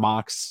of the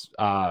mocks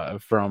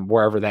from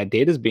wherever that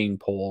data is being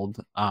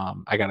pulled,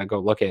 I got to go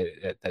look at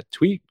that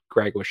tweet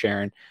Greg was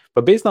sharing.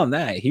 But based on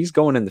that, he's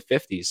going in the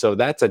 50s. So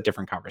that's a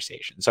different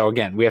conversation. So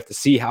again, we have to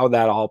see how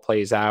that all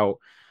plays out.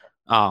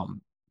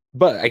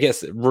 But I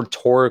guess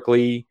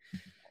rhetorically,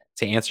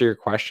 to answer your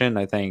question,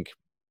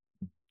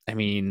 I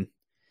mean,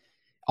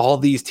 all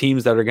these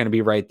teams that are going to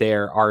be right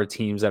there are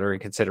teams that are in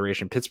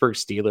consideration. Pittsburgh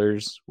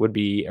Steelers would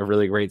be a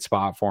really great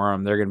spot for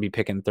them. They're going to be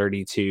picking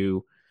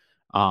 32.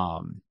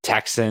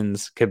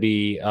 Texans could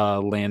be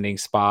a landing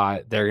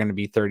spot. They're going to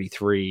be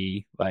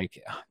 33.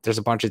 Like, there's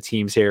a bunch of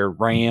teams here.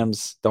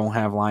 Rams don't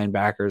have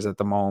linebackers at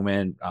the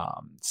moment.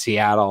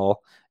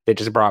 Seattle, they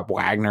just brought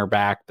Wagner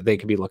back, but they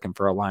could be looking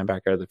for a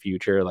linebacker of the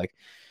future. Like,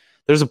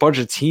 there's a bunch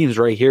of teams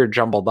right here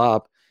jumbled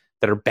up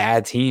that are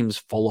bad teams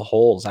full of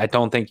holes. I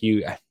don't think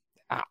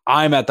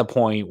I'm at the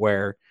point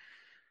where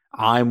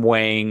I'm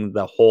weighing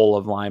the whole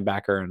of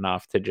linebacker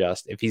enough to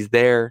just, if he's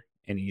there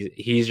and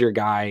he's your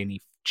guy and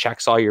he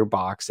checks all your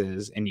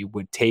boxes and you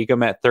would take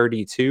him at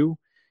 32,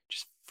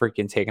 just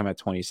freaking take him at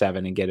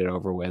 27 and get it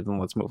over with, and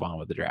let's move on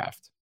with the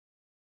draft.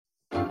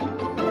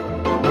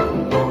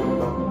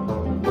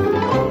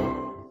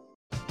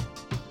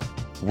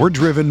 We're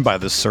driven by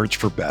the search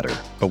for better.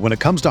 But when it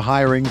comes to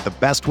hiring, the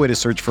best way to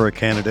search for a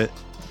candidate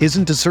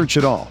isn't to search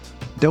at all.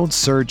 Don't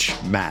search,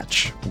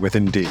 match with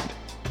Indeed.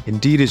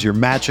 Indeed is your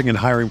matching and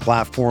hiring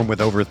platform with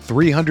over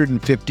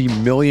 350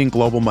 million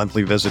global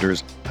monthly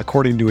visitors,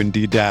 according to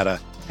Indeed data,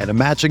 and a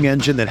matching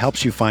engine that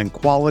helps you find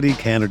quality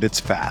candidates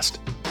fast.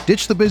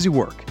 Ditch the busy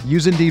work.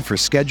 Use Indeed for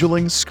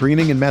scheduling,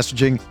 screening, and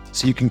messaging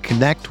so you can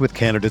connect with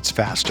candidates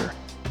faster.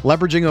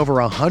 Leveraging over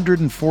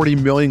 140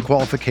 million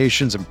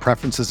qualifications and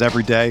preferences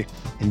every day,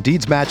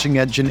 Indeed's matching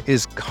engine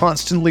is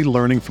constantly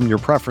learning from your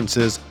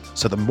preferences,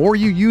 so the more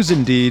you use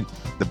Indeed,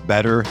 the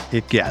better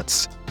it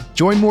gets.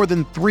 Join more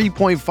than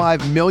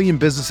 3.5 million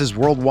businesses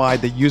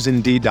worldwide that use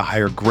Indeed to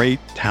hire great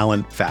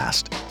talent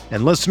fast.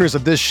 And listeners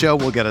of this show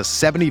will get a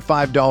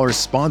 $75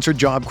 sponsored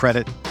job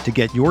credit to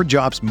get your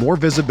jobs more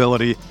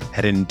visibility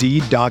at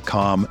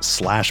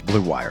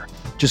Indeed.com/Blue Wire.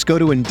 Just go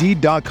to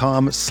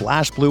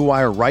Indeed.com/Blue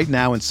Wire right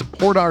now and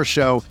support our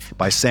show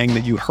by saying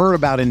that you heard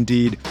about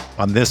Indeed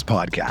on this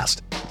podcast.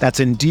 That's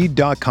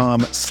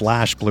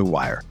Indeed.com/Blue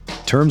Wire.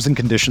 Terms and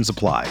conditions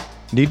apply.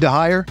 Need to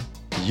hire?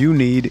 You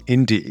need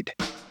Indeed.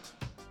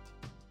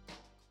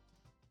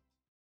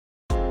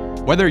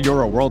 Whether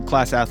you're a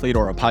world-class athlete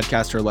or a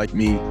podcaster like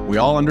me, we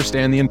all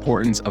understand the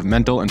importance of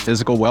mental and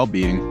physical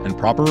well-being and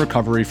proper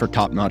recovery for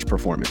top-notch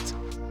performance.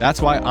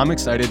 That's why I'm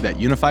excited that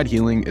Unified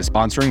Healing is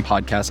sponsoring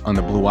podcasts on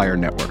the Blue Wire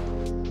Network.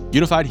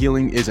 Unified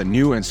Healing is a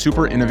new and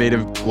super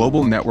innovative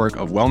global network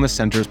of wellness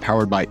centers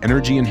powered by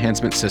Energy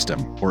Enhancement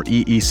System, or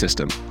EE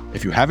System.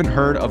 If you haven't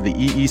heard of the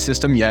EE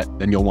System yet,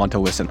 then you'll want to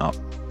listen up.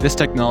 This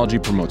technology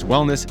promotes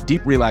wellness,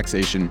 deep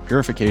relaxation,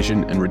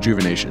 purification, and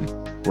rejuvenation.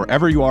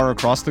 Wherever you are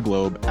across the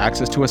globe,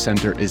 access to a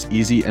center is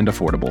easy and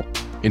affordable.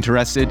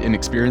 Interested in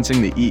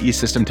experiencing the EE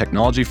System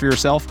technology for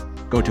yourself?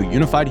 Go to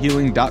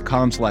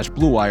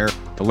unifiedhealing.com/Blue Wire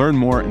to learn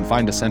more and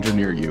find a center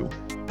near you.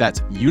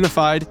 That's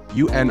unified,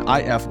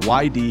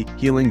 UNIFYD,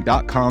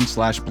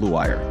 healing.com/Blue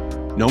Wire.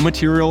 No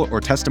material or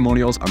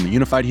testimonials on the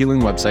Unified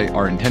Healing website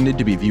are intended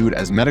to be viewed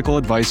as medical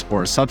advice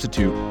or a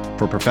substitute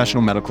for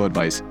professional medical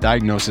advice,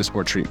 diagnosis,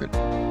 or treatment.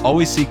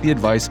 Always seek the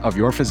advice of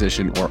your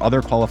physician or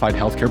other qualified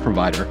healthcare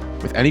provider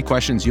with any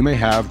questions you may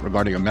have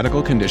regarding a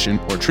medical condition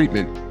or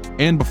treatment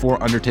and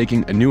before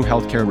undertaking a new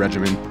healthcare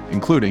regimen,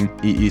 including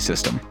EE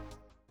System.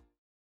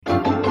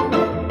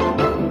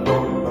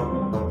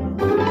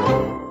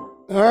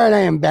 All right, I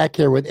am back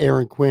here with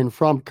Aaron Quinn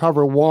from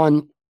Cover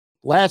One.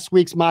 Last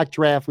week's mock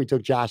draft, we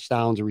took Josh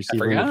Downs, a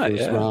receiver, in the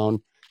first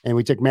round, and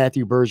we took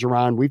Matthew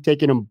Bergeron. We've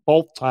taken him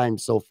both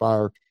times so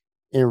far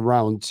in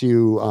round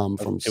two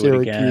from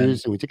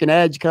Syracuse. And we took an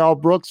edge, Carl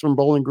Brooks from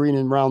Bowling Green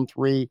in round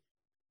 3.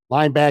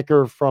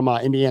 Linebacker from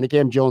Indiana,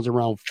 Cam Jones in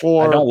round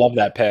 4. I don't love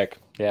that pick.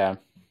 Yeah.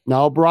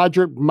 Now,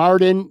 Broderick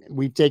Martin,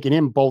 we've taken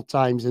him both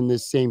times in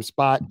this same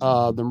spot.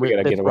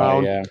 The fifth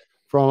round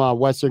from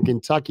Western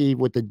Kentucky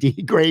with the D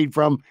grade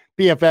from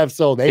PFF.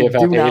 So they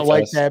do not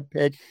like that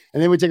pick.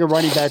 And then we take a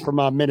running back from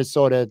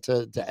Minnesota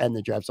to end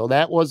the draft. So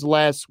that was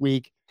last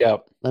week.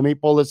 Yep. Let me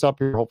pull this up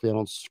here. Hopefully I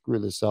don't screw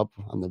this up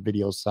on the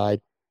video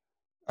side.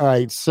 All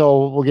right.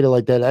 So we'll get it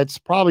like that. That's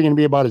probably going to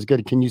be about as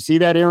good. Can you see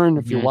that, Aaron,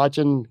 if you're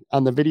watching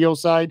on the video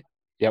side?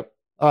 Yep.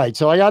 All right.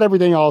 So I got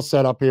everything all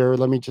set up here.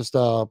 Let me just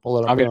pull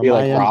it up. I'm going to be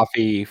like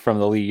Rafi from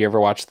The League. You ever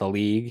watch The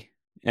League?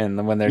 And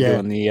then when they're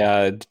doing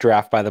the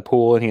draft by the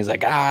pool, and he's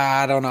like,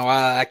 I don't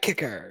know,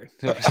 kicker.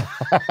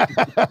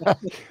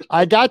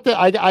 I got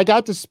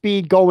the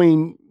speed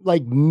going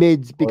like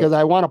mids because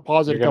I want to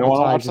pause it a couple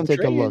times and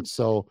take a look.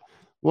 So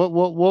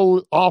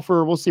we'll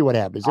offer. We'll see what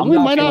happens. We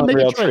might not make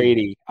real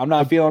tradey. I'm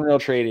not feeling real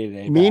tradey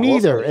today. Me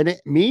neither.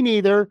 Me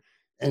neither.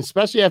 And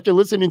especially after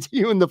listening to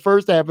you in the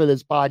first half of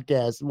this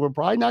podcast, we're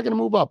probably not going to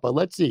move up. But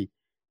let's see.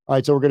 All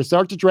right, so we're going to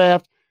start the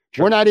draft.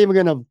 Sure. We're not even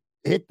going to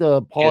hit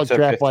the pause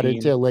draft button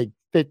until like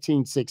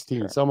 15,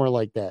 16, somewhere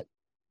like that.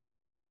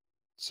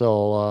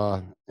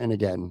 So, and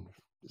again,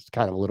 it's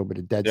kind of a little bit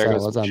of dead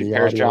silence on the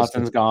audio.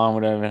 Johnson's gone.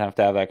 We don't even have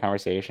to have that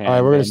conversation. All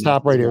right, we're going to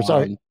stop right here.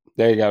 Sorry.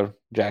 There you go,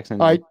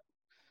 Jackson. All right.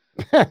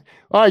 All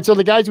right, so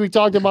the guys we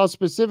talked about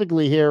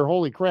specifically here,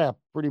 holy crap,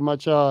 pretty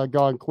much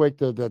gone quick.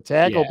 The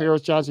tackle,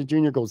 Paris Johnson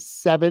Jr. goes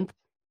 7th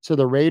to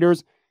the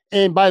Raiders.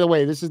 And by the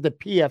way, this is the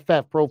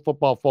PFF Pro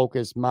Football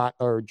Focus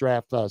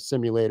draft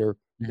simulator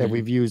that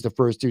we've used the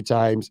first 2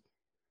 times.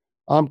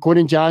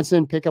 Quentin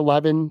Johnson, pick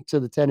 11 to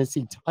the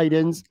Tennessee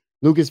Titans.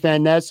 Lucas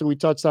Van Ness, who we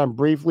touched on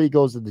briefly,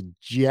 goes to the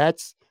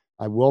Jets.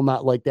 I will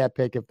not like that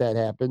pick if that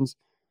happens.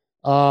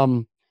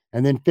 And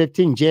then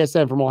 15,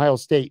 JSN from Ohio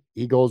State.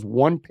 He goes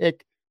 1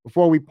 pick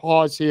before we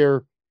pause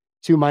here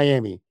to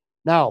Miami.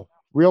 Now,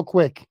 real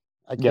quick,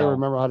 I can't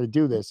remember how to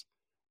do this.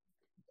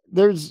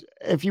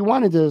 If you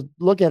wanted to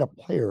look at a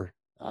player,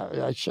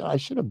 I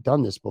should have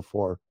done this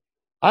before.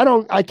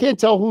 I can't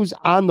tell who's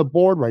on the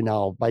board right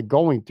now by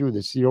going through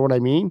this. You know what I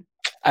mean?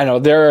 I know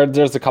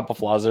there's a couple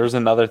flaws. There's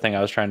another thing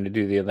I was trying to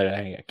do the other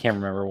day. I can't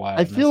remember why.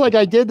 I feel like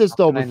I did this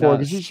though How can I before not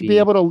because you should see?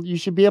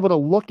 be able to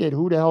look at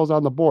who the hell's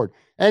on the board.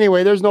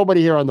 Anyway, there's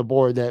nobody here on the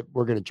board that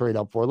we're going to trade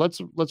up for.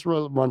 Let's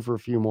run for a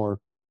few more.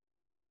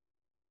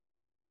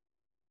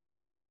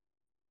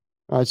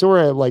 All right, so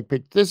we're at like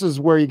pick. This is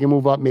where you can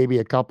move up maybe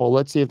a couple.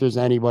 Let's see if there's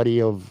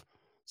anybody of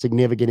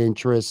significant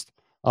interest.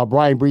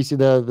 Brian Breesy,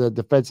 the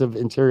defensive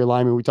interior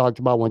lineman we talked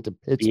about, went to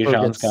Pittsburgh at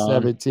Bijan's gone.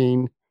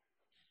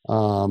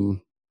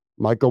 17.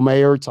 Michael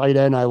Mayer, tight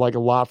end, I like a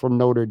lot from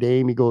Notre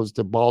Dame. He goes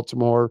to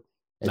Baltimore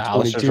at Now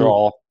let's just 22.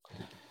 roll.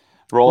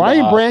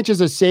 Ryan Branch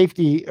is a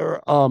safety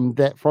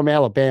that from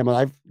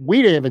Alabama.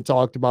 We didn't even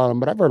talked about him,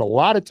 but I've heard a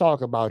lot of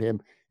talk about him.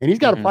 And he's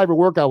got a private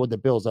workout with the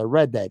Bills. I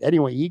read that.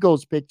 Anyway,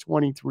 Eagles pick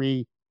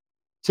 23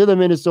 to the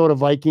Minnesota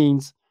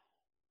Vikings.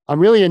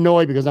 I'm really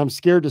annoyed because I'm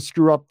scared to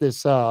screw up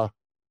this.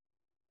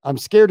 I'm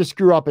scared to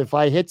screw up. If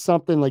I hit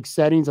something like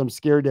settings, I'm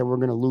scared that we're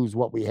going to lose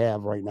what we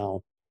have right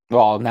now.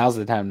 Well, now's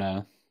the time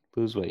to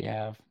lose what you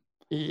have.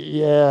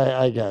 Yeah,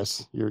 I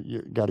guess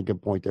you got a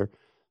good point there.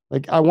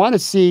 Like I want to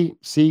see,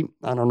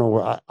 I don't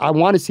know. I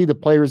want to see the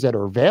players that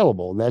are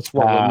available. And that's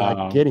what we're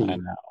not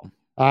getting.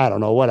 I don't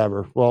know,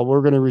 whatever. Well,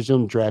 we're going to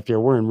resume draft here.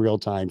 We're in real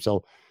time.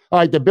 So, all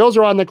right, the Bills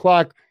are on the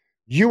clock.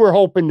 You were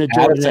hoping that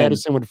Jordan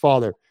Addison would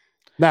fall there.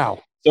 Now.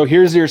 So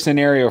here's your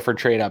scenario for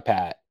trade up,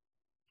 Pat.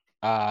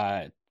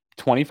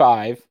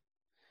 25,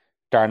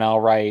 Darnell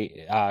Wright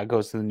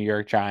goes to the New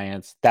York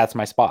Giants. That's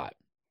my spot.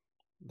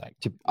 Like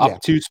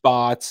up 2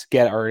 spots,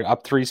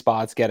 up 3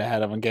 spots, get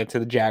ahead of them, get to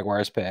the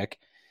Jaguars pick.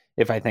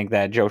 If I think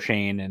that Joe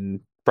Shane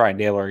and Brian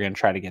Dale are going to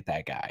try to get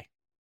that guy.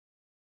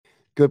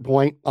 Good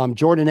point.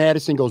 Jordan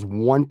Addison goes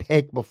 1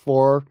 pick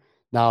before.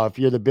 Now, if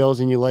you're the Bills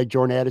and you like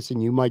Jordan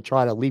Addison, you might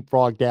try to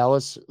leapfrog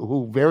Dallas,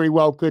 who very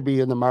well could be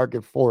in the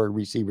market for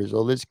receivers.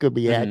 So this could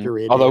be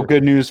accurate. Although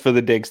good news for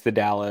the Diggs to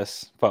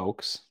Dallas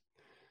folks.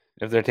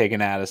 If they're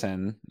taking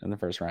Addison in the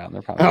first round,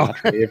 they're probably not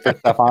traded for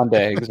Stephon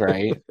Diggs,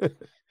 right?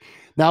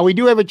 Now, we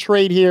do have a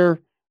trade here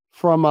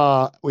from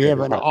we have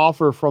an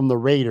offer from the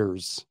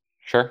Raiders.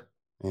 Sure.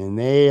 And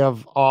they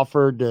have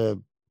offered to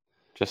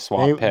just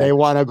swap picks. They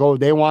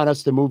want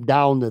us to move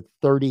down to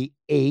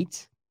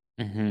 38.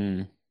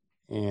 Mm-hmm.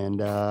 And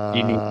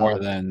you need more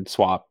than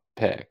swap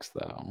picks,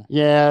 though.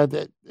 Yeah,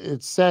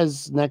 it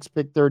says next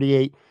pick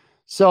 38.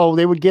 So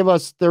they would give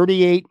us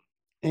 38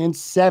 and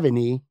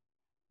 70.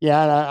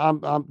 Yeah,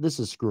 I'm this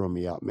is screwing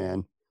me up,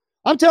 man.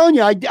 I'm telling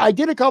you, I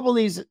did a couple of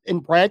these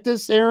in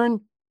practice, Aaron,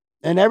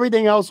 and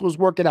everything else was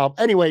working out.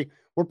 Anyway,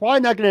 we're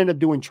probably not going to end up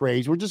doing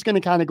trades. We're just going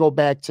to kind of go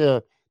back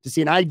to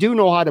see. And I do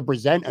know how to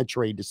present a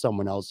trade to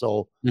someone else.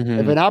 So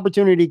if an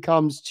opportunity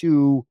comes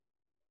to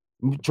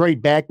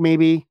trade back,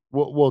 maybe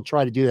we'll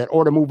try to do that,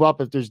 or to move up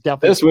if there's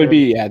definitely.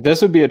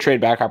 This would be a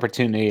trade back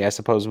opportunity. I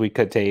suppose we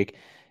could take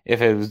if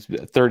it was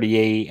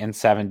 38 and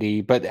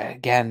 70. But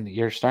again,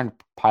 you're starting to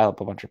pile up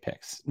a bunch of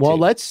picks. Well,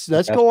 let's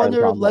go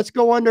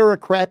under a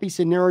crappy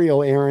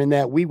scenario, Aaron,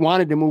 that we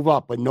wanted to move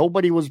up, but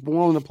nobody was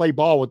willing to play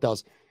ball with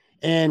us.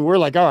 And we're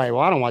like, all right,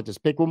 well, I don't want this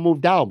pick. We'll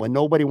move down, but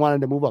nobody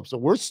wanted to move up. So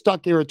we're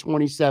stuck here at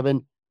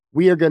 27.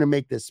 We are going to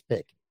make this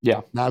pick.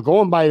 Yeah. Now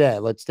going by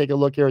that, let's take a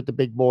look here at the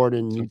big board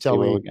and you tell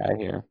me what we got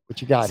here. What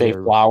you got Zay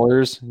here.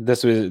 Flowers.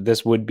 This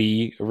would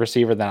be a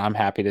receiver that I'm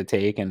happy to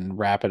take and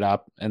wrap it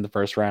up in the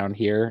first round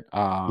here.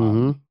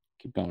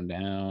 Keep going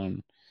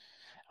down.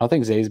 I don't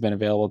think Zay's been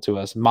available to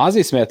us.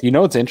 Mozzie Smith, you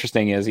know what's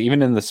interesting is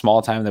even in the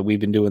small time that we've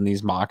been doing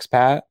these mocks,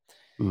 Pat,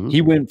 he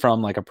went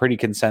from like a pretty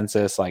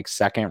consensus like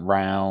second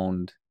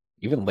round,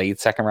 even late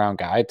second round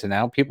guy to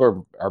now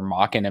people are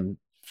mocking him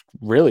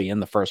really in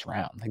the first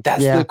round. Like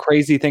that's the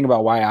crazy thing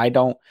about why I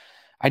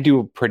do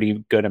a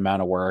pretty good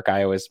amount of work.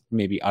 I always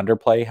maybe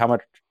underplay how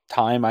much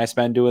time I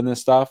spend doing this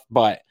stuff,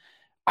 but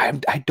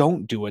I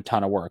don't do a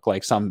ton of work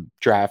like some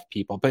draft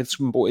people, but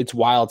it's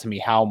wild to me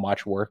how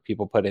much work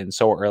people put in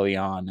so early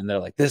on. And they're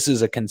like, this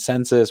is a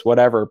consensus,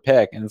 whatever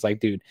pick. And it's like,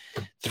 dude,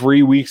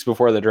 3 weeks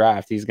before the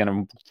draft, he's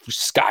going to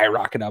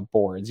skyrocket up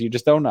boards. You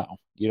just don't know.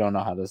 You don't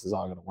know how this is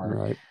all going to work.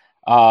 Right.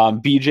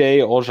 BJ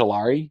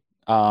Ojulari.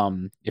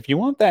 If you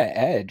want that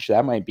edge,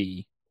 that might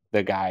be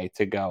the guy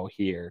to go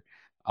here.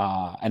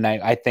 And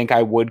I think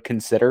I would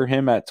consider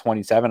him at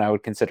 27. I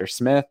would consider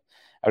Smith.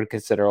 I would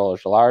consider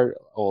Ojulari.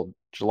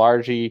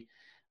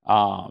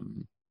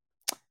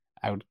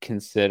 I would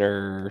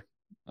consider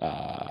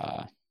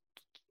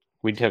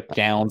we took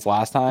Downs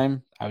last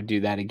time. I would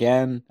do that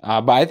again.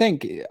 But I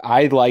think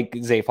I like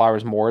Zay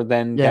Flowers more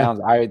than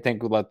Downs. I would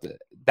think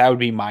that would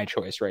be my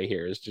choice right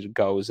here is to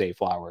go Zay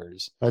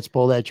Flowers. Let's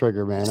pull that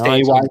trigger, man.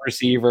 Stay wide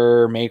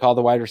receiver, make all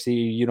the wide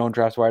receiver. You don't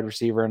draft wide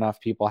receiver enough,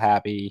 people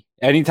happy.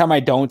 Anytime I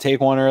don't take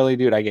one early,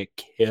 dude, I get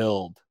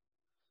killed.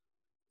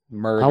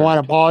 Murdered. I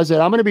want to pause it.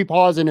 I'm going to be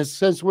pausing this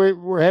since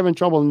we're having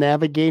trouble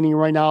navigating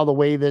right now the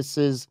way this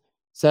is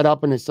set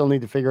up, and I still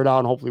need to figure it out.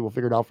 And hopefully we'll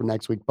figure it out for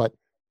next week. But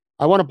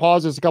I want to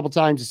pause this a couple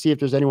times to see if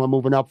there's anyone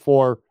moving up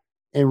for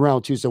in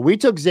round 2. So we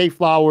took Zay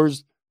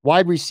Flowers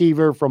wide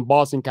receiver from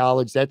Boston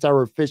College. That's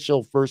our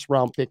official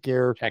first-round pick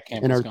here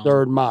in our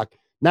third mock.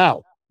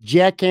 Now,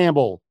 Jack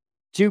Campbell,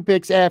 2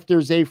 picks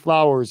after Zay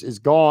Flowers is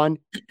gone.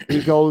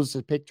 He goes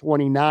to pick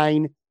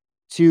 29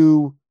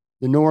 to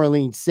the New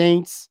Orleans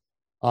Saints.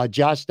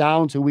 Josh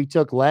Downs, who we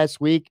took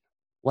last week,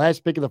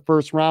 last pick of the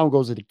first round,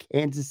 goes to the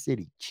Kansas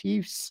City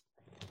Chiefs.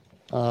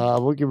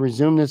 We can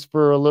resume this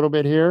for a little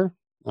bit here.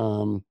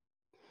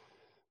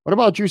 What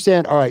about Drew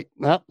Sand? All right,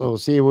 we'll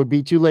see. It would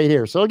be too late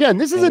here. So again,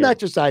 this is an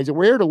exercise, and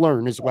we're here to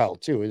learn as well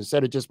too.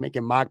 Instead of just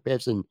making mock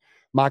picks and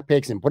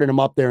putting them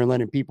up there and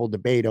letting people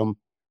debate them,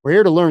 we're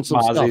here to learn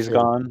some stuff. Mozzie's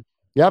gone.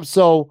 Yep.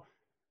 So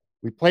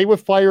we play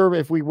with fire.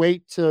 If we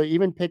wait to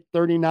even pick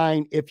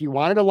 39, if you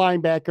wanted a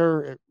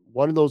linebacker,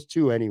 one of those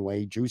two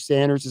anyway. Drew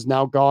Sanders is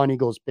now gone. He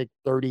goes pick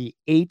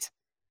 38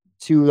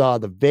 to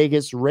the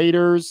Vegas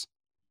Raiders.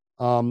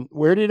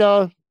 Where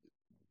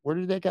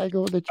did that guy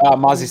go?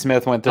 Mozzie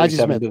Smith went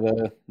 37 to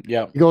the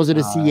He goes to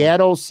the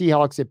Seattle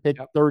Seahawks at pick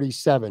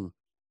 37.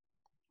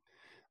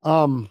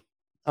 All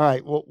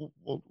right,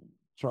 we'll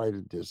try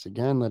this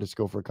again. Let us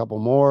go for a couple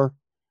more.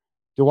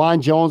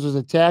 DeJuan Jones was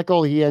a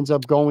tackle. He ends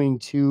up going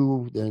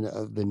to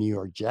the New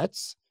York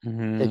Jets.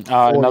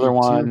 Another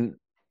one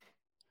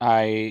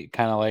I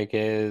kind of like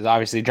is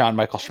obviously John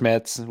Michael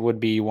Schmitz would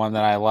be one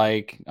that I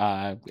like.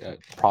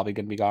 Probably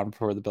going to be gone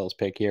before the Bills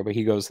pick here, but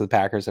he goes to the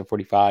Packers at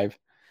 45.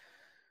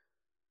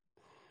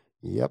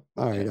 Yep.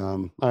 All right.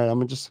 I'm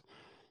gonna just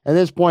at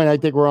this point. I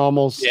think we're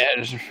almost. Yeah.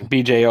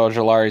 BJ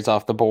Ojolari's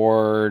off the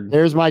board.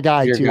 There's my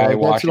guy too. Guy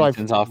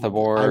Washington's off the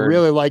board. I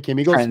really like him.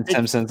 He goes. Trent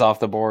Simpson's off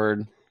the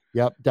board.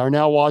 Yep.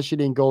 Darnell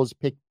Washington goes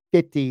pick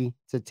 50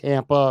 to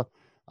Tampa.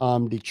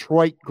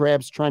 Detroit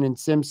grabs Trenton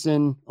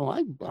Simpson. Oh,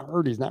 I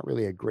heard he's not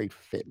really a great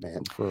fit,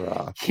 man.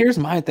 Here's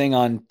my thing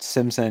on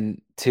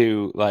Simpson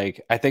too.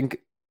 Like, I think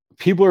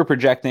people are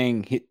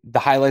projecting the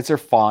highlights are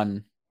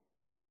fun.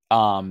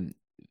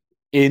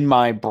 In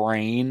my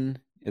brain,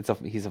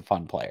 he's a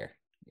fun player,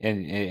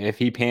 and if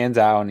he pans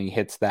out and he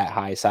hits that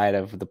high side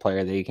of the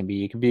player that he can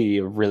be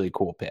a really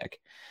cool pick.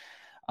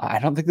 I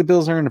don't think the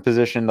Bills are in a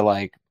position to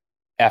like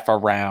F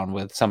around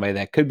with somebody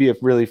that could be a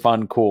really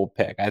fun, cool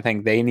pick. I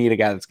think they need a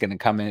guy that's going to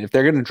come in. If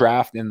they're going to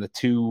draft in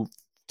the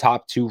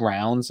top 2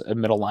 rounds, a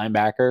middle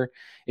linebacker,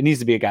 it needs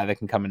to be a guy that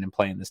can come in and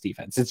play in this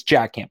defense. It's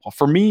Jack Campbell.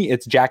 For me,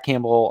 it's Jack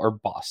Campbell or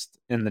bust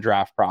in the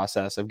draft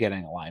process of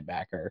getting a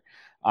linebacker.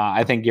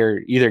 I think you're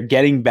either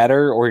getting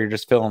better or you're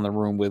just filling the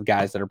room with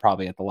guys that are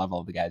probably at the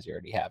level of the guys you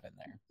already have in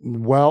there.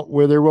 Well,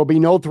 where there will be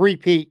no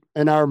 3-peat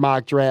in our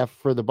mock draft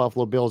for the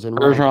Buffalo Bills. And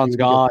Bergeron's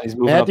gone. He's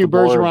moving Matthew up the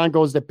board. Bergeron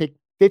goes to pick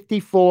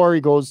 54.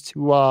 He goes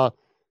to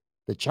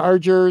the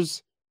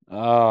Chargers.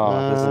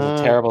 Oh, this is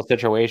a terrible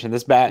situation.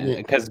 This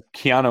because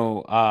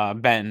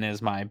Keanu Benton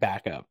is my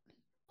backup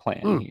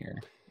plan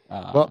here.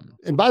 Well,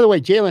 and by the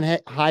way, Jalen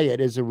Hyatt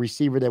is a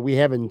receiver that we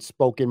haven't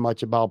spoken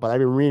much about, but I've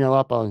been reading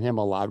up on him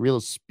a lot. Real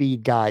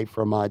speed guy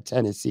from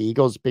Tennessee. He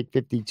goes pick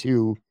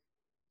 52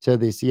 to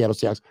the Seattle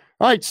Seahawks.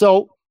 All right,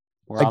 so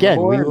again,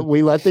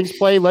 we let things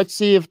play. Let's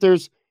see if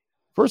there's.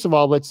 First of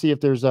all, let's see if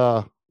there's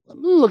a.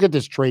 Look at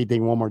this trade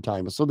thing one more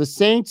time. So the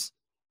Saints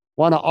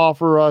want to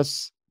offer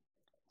us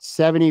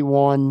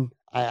 71.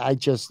 I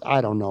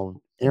don't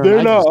know. Aaron,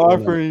 they're not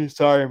offering.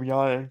 Sorry, I'm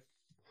yawning.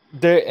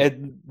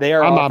 They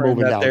are offering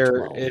that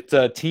it's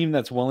a team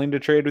that's willing to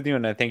trade with you,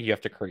 and I think you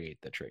have to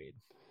create the trade.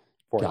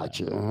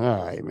 Gotcha. Them.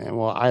 All right, man.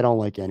 Well, I don't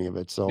like any of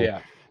it. So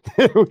yeah,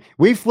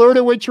 we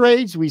flirted with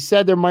trades. We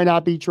said there might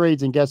not be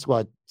trades, and guess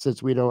what?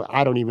 Since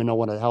I don't even know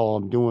what the hell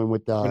I'm doing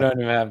with we don't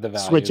even have the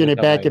value. Switching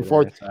it back and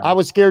forth. So. I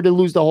was scared to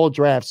lose the whole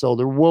draft, so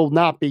there will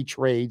not be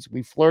trades.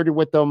 We flirted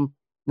with them.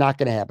 Not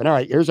going to happen. All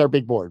right, here's our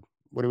big board.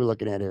 What are we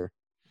looking at here?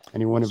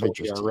 Anyone of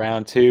interest?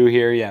 Round 2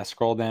 here. Yeah,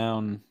 scroll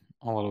down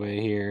a little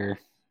bit here.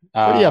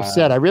 Pretty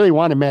upset. I really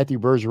wanted Matthew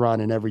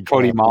Bergeron in every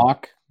Cody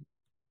Mock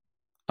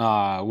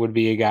would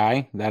be a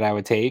guy that I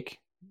would take.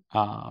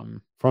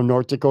 From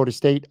North Dakota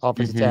State,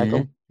 offensive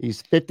tackle.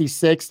 He's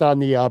 56th on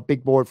the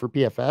big board for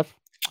PFF.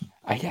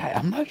 Yeah,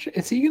 I'm not sure.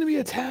 Is he going to be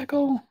a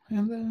tackle?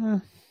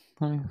 I'm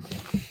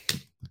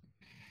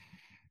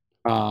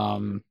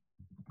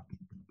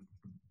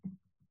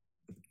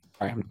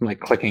like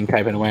clicking,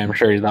 typing away. I'm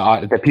sure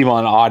the people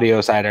on the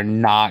audio side are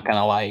not going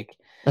to like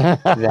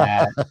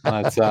that.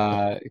 Let's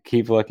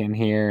keep looking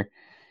here.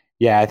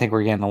 Yeah, I think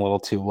we're getting a little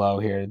too low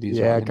here.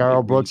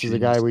 Carl Brooks is the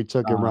guy we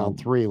took in round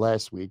 3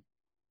 last week.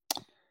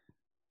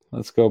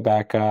 Let's go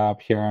back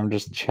up here. I'm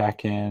just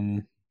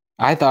checking.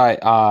 I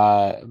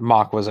thought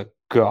Mock was a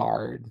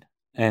guard,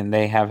 and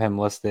they have him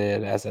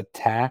listed as a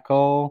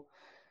tackle.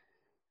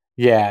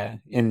 Yeah,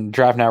 in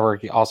Draft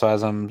Network, he also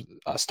has him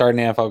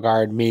starting NFL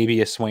guard, maybe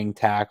a swing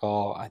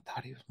tackle. I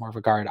thought he was more of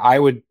a guard.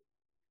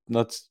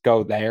 Let's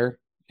go there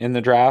in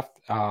the draft.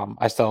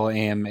 I still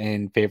am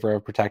in favor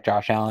of protect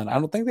Josh Allen. I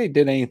don't think they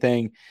did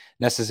anything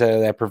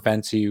necessarily that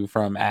prevents you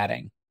from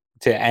adding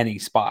to any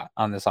spot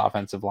on this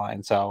offensive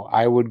line. So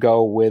I would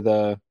go with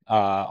a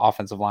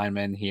offensive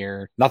lineman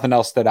here. Nothing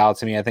else stood out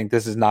to me. I think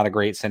this is not a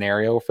great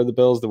scenario for the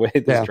Bills, the way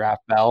this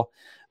draft fell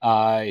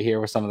here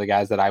with some of the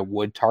guys that I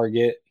would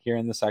target here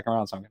in the second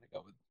round. So I'm going to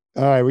go with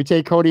All right, we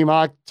take Cody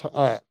Mock,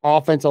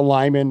 offensive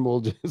lineman.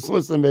 We'll just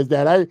list him as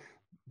that.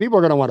 People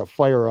are going to want to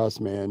fire us,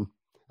 man.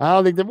 I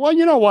don't think that. Well,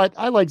 you know what?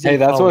 I like Hey, Zay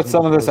that's Flowers what in the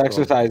some of this first round.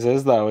 exercise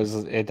is, though, is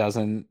it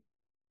doesn't.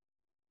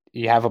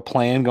 You have a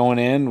plan going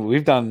in.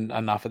 We've done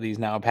enough of these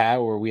now,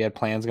 Pat, where we had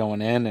plans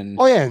going in, and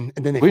Oh yeah, and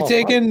then they we've fall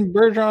apart. taken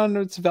Bergeron.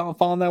 It's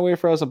fallen that way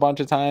for us a bunch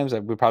of times.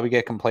 We probably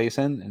get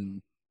complacent,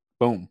 and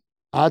boom.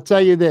 I'll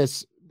tell you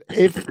this: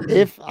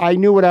 if I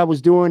knew what I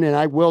was doing, and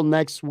I will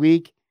next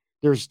week,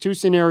 there's two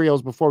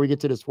scenarios before we get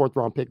to this fourth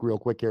round pick, real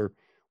quick here,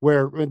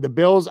 where the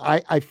Bills,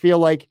 I feel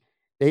like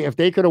if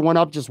they could have went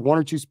up just one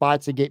or two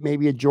spots to get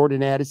maybe a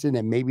Jordan Addison,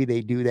 then maybe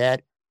they do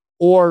that.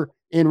 Or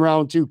in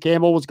round two,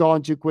 Campbell was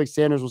gone too quick,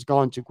 Sanders was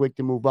gone too quick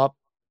to move up,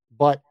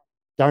 but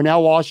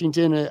Darnell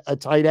Washington, a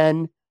tight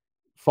end,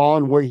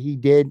 falling where he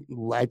did,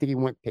 I think he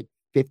went pick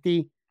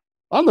 50.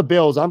 On the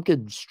Bills, I'm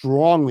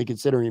strongly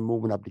considering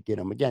moving up to get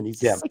him. Again,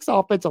 he's a 6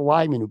 offensive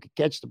lineman who could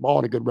catch the ball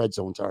in a good red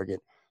zone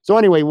target. So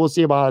anyway, we'll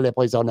see about how that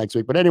plays out next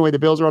week. But anyway, the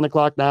Bills are on the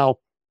clock now.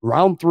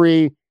 Round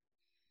 3.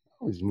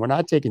 We're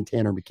not taking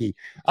Tanner McKee.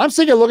 I'm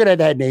sick of looking at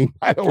that name,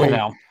 by the way.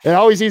 It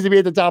always seems to be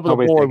at the top of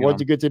the board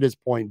once you get to this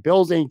point.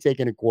 Bills ain't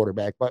taking a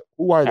quarterback, but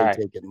who are they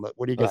taking?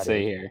 What do you got? Let's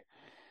see here.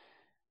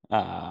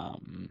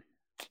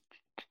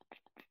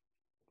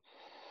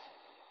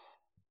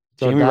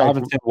 Jamie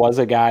Robinson was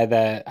a guy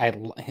that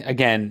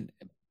again,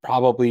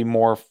 probably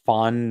more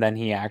fun than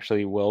he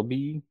actually will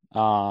be.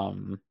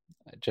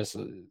 Just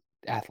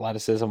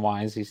athleticism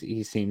wise,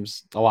 he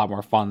seems a lot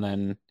more fun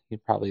than he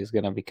probably is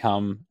going to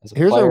become as a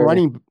player.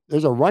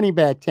 There's a running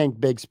back, Tank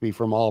Bigsby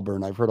from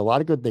Auburn. I've heard a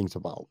lot of good things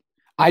about.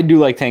 I do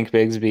like Tank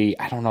Bigsby.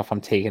 I don't know if I'm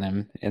taking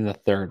him in the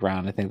third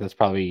round. I think that's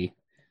probably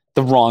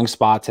the wrong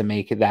spot to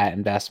make that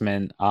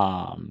investment.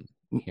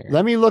 Here.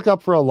 Let me look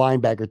up for a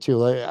linebacker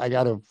too. I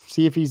got to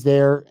see if he's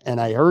there. And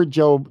I heard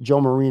Joe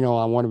Marino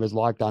on one of his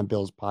Locked On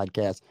Bills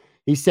podcasts.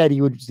 He said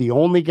he was the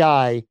only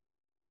guy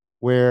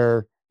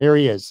where there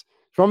he is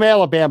from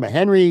Alabama,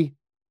 Henry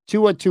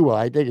Tua.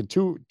 I think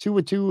Tua,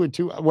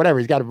 whatever.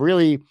 He's got a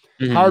really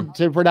hard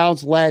to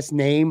pronounce last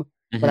name.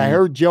 But I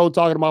heard Joe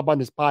talking about on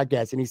this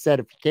podcast, and he said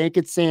if you can't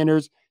get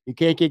Sanders, you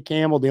can't get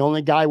Campbell. The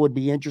only guy would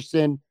be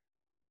interested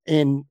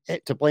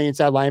to play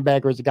inside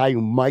linebacker is a guy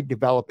who might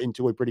develop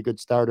into a pretty good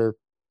starter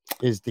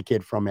is the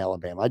kid from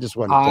Alabama. I just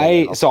want to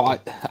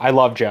I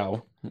love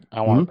Joe.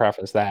 I want to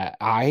preface that.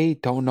 I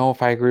don't know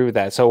if I agree with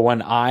that. So when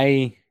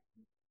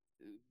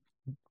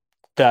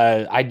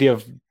the idea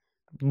of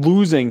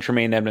losing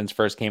Tremaine Edmonds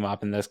first came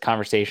up in this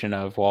conversation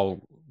of,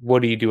 well,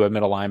 what do you do at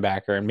middle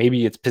linebacker? And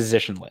maybe it's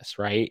positionless,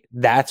 right?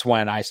 That's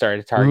when I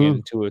started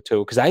targeting Tua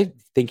because I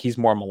think he's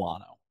more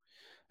Milano.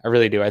 I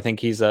really do. I think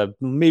he's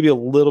maybe a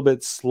little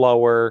bit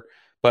slower,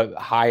 but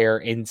higher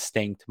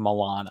instinct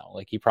Milano.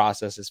 Like he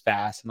processes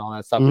fast and all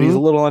that stuff, but he's a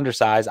little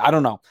undersized. I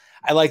don't know.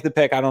 I like the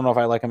pick. I don't know if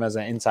I like him as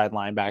an inside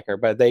linebacker,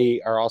 but they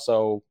are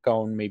also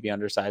going maybe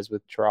undersized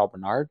with Terrell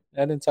Bernard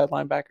at inside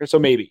linebacker. So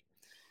maybe.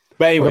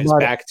 But anyways,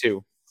 back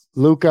to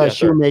Luka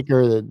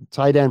Shoemaker, the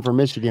tight end from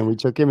Michigan. We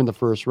took him in the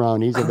first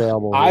round. He's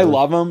available. I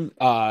love him.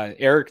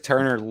 Eric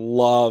Turner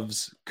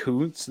loves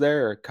Kuntz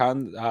there,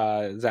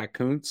 Zach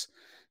Kuntz.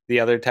 The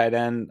other tight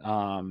end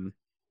from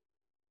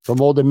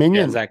Old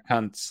Dominion. Yeah, Zach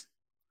Kuntz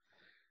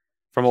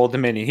from Old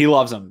Dominion. He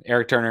loves him.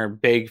 Eric Turner,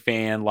 big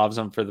fan, loves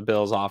him for the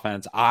Bills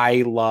offense.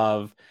 I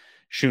love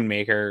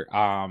Shoemaker.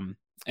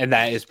 And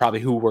that is probably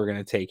who we're going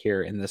to take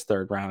here in this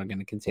third round. I'm going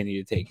to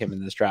continue to take him in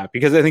this draft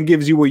because I think it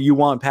gives you what you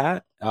want,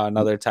 Pat,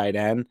 another tight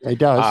end. It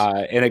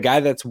does. And a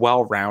guy that's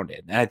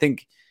well-rounded. And I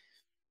think,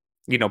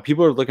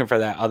 people are looking for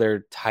that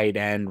other tight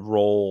end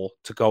role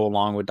to go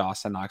along with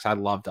Dawson Knox. I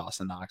love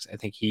Dawson Knox. I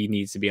think he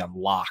needs to be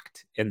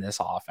unlocked in this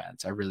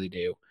offense. I really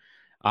do.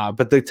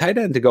 But the tight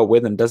end to go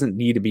with him doesn't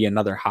need to be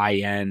another high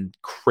end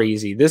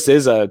crazy. This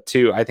is I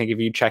think if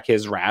you check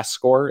his RAS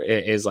score,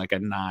 it is like a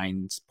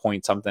 9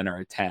 point something or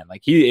a 10.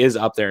 Like he is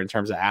up there in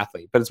terms of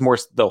athlete, but it's more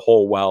the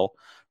whole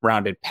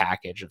well-rounded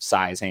package of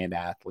size and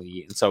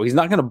athlete. And so he's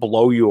not going to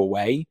blow you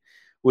away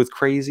with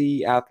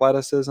crazy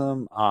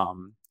athleticism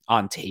on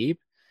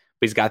tape,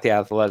 but he's got the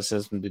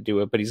athleticism to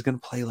do it. But he's going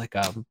to play like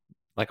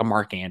a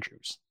Mark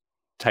Andrews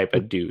type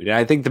of dude. And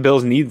I think the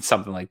Bills need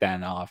something like that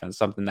in the offense,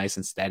 something nice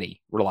and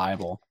steady,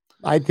 reliable.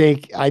 I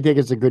think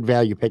it's a good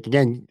value pick.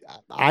 Again,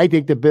 I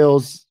think the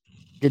Bills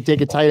could take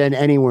a tight end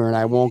anywhere and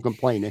I won't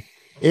complain.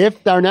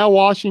 If Darnell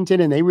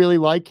Washington and they really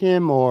like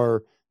him,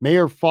 or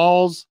Mayor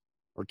Falls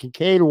or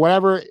Kincaid or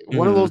whatever,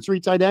 one of those 3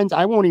 tight ends,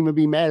 I won't even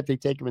be mad if they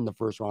take him in the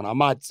first round. I'm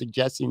not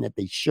suggesting that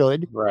they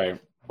should, right?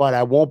 But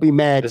I won't be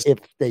mad if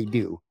they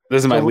do.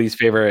 This is my least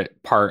favorite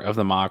part of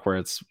the mock, where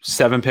it's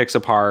 7 picks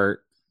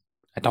apart.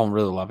 I don't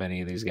really love any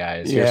of these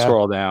guys. Yeah. Here,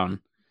 scroll down.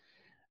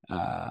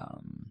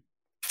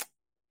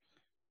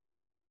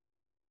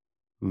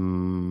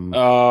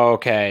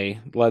 Okay,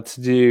 let's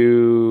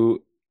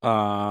do.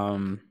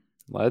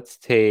 Let's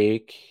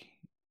take.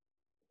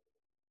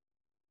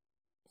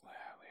 Wow,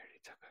 we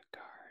already took a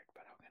card,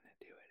 but I'm gonna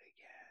do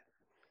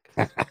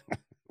it again.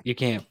 You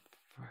can't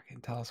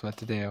fucking tell us what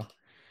to do.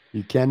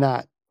 You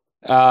cannot.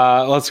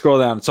 Let's scroll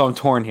down. So I'm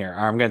torn here.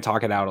 I'm going to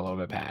talk it out a little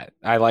bit, Pat.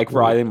 I like Yeah.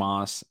 Riley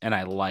Moss and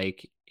I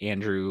like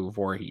Andrew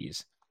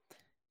Voorhees.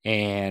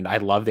 And I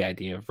love the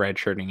idea of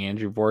redshirting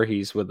Andrew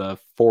Voorhees with a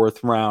 4th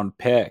round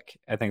pick.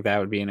 I think that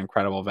would be an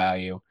incredible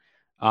value.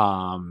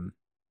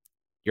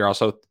 You're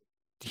also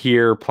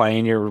here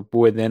playing. You're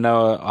within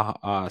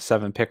a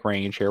 7 pick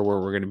range here, where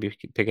we're going to be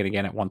picking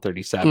again at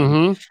 137.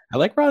 Mhm. I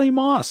like Riley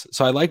Moss,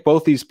 so I like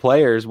both these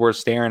players we're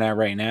staring at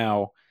right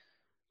now.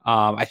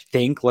 I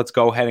think let's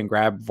go ahead and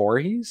grab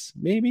Voorhees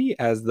maybe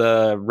as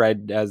the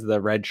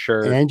red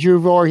shirt. Andrew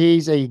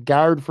Voorhees, a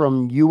guard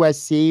from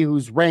USC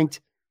who's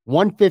ranked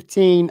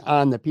 115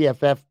 on the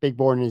PFF big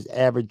board, and his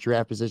average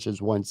draft position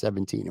is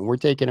 117. And we're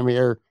taking him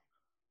here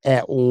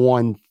at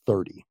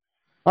 130.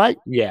 All right.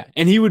 Yeah,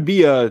 and he would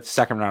be a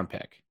 2nd round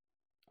pick.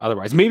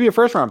 Otherwise, maybe a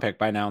 1st round pick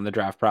by now in the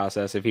draft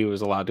process if he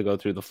was allowed to go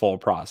through the full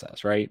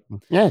process, right?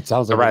 Yeah, it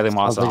sounds like Riley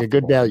Moss a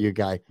good value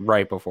guy.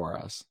 Right before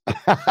us.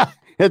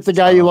 It's the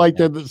guy you like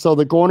to. So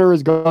the corner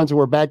is gone. So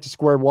we're back to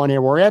square one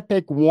here. We're at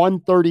pick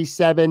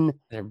 137.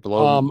 They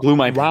blew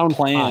my round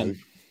plan.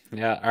 5.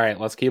 Yeah. All right.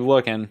 Let's keep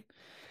looking.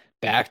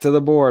 Back to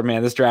the board,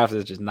 man. This draft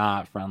is just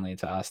not friendly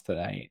to us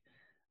tonight.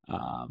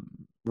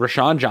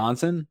 Rashawn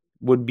Johnson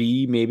would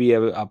be maybe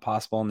a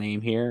possible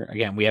name here.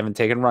 Again, we haven't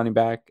taken running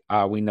back.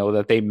 We know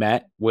that they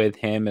met with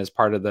him as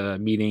part of the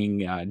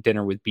meeting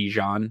dinner with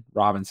Bijan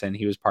Robinson.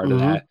 He was part of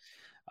that.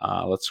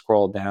 Let's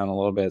scroll down a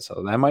little bit.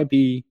 So that might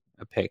be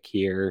a pick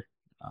here.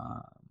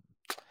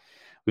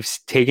 We've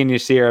taken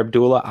Yasir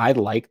Abdullah. I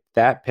like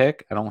that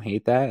pick. I don't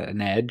hate that.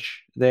 An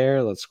edge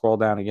there. Let's scroll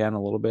down again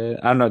a little bit.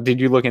 I don't know.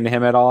 Did you look into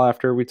him at all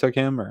after we took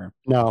him, or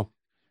No.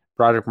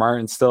 Broderick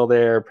Martin's still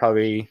there?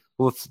 Probably.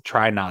 Let's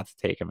try not to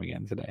take him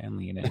again today and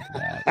lean into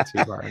that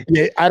too hard.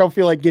 Yeah, I don't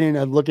feel like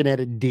looking at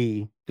a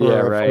D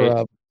for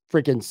a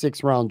freaking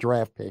 6th round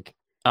draft pick.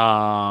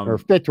 Or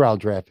 5th round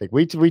draft pick.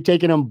 We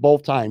taken them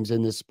both times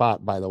in this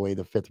spot, by the way,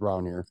 the 5th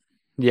round here.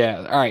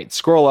 Yeah. All right.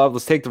 Scroll up.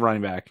 Let's take the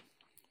running back.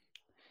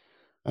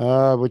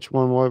 Which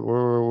one? Where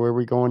are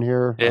we going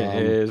here? It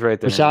is right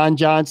there. Rashawn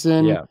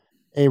Johnson, Yeah.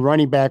 a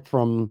running back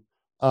from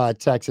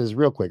Texas.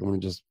 Real quick, I'm gonna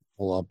just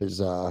pull up his.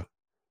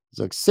 He's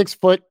like 6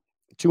 foot,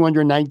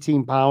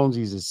 219 pounds.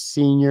 He's a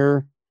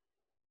senior.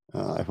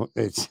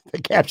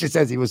 The caption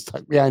says he was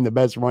stuck behind the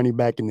best running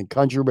back in the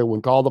country, but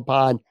when called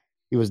upon,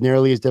 he was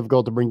nearly as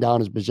difficult to bring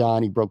down as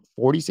Bijan. He broke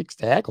 46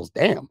 tackles.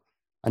 Damn.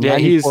 On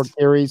 94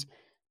 carries.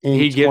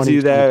 He gives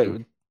you that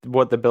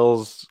what the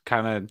Bills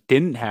kind of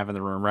didn't have in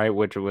the room, right?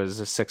 Which was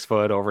a 6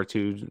 foot around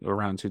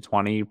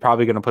 220. You're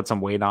probably going to put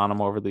some weight on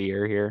him over the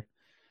year here.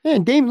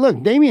 And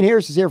Damian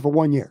Harris is here for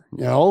 1 year,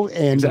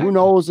 and who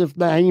knows if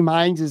Nyheim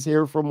Hines is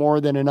here for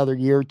more than another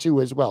year or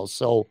two as well.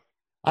 So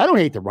I don't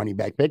hate the running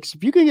back picks.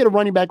 If you can get a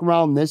running back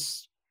around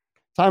this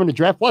time in the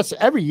draft, plus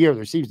every year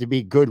there seems to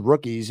be good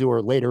rookies who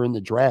are later in the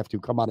draft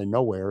who come out of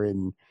nowhere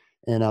and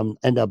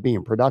end up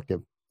being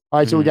productive. All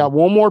right, so we got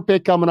one more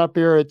pick coming up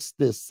here. It's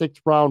the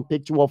 6th round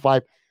pick,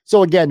 205.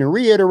 So again, to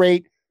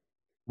reiterate,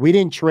 we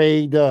didn't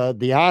trade.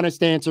 The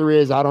honest answer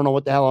is I don't know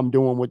what the hell I'm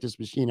doing with this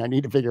machine. I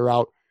need to figure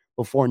out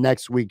before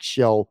next week's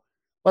show.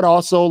 But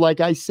also, like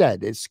I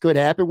said, this could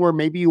happen where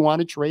maybe you want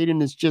to trade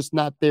and it's just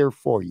not there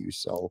for you.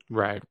 So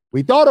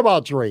we thought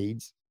about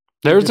trades.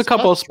 There's a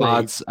couple of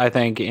spots, I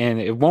think, and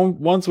it won't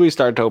once we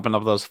start to open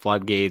up those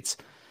floodgates.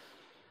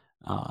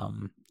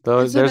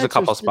 There's a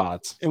couple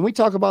spots. And we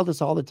talk about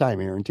this all the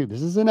time, Aaron, too.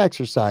 This is an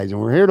exercise,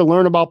 and we're here to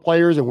learn about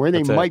players and where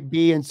they might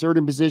be in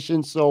certain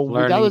positions. So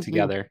learning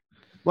together.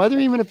 Whether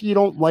even if you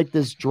don't like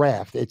this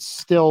draft, it's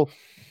still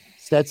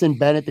Stetson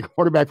Bennett, the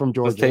quarterback from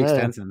Georgia. Let's take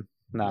Stetson.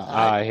 No,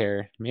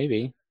 here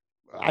maybe.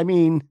 I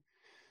mean,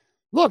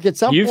 look, at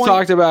some point you've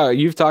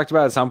talked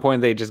about at some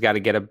point they just got to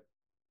get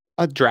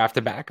a draft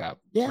a backup.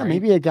 Yeah, right?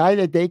 Maybe a guy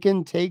that they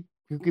can take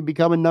who could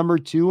become a number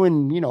 2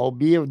 and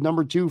be a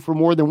number 2 for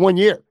more than 1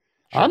 year.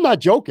 Sure. I'm not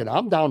joking.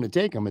 I'm down to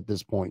take him at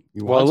this point.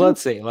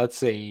 Let's see. Let's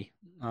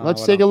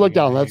take a look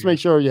down. Let's make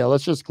sure. Yeah,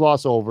 let's just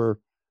gloss over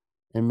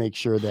and make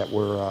sure that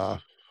we're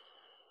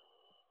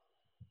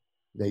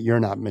that you're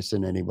not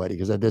missing anybody.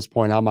 Because at this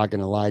point, I'm not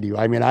going to lie to you.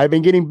 I mean, I've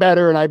been getting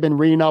better and I've been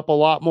reading up a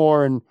lot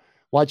more and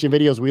watching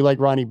videos. We like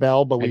Ronnie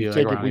Bell, but we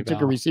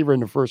took a receiver in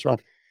the 1st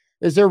round.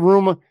 Is there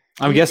room?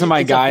 I'm guessing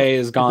my guy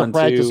is gone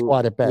practice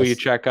squad at best. Will you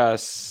check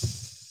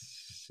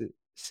us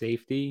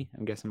safety?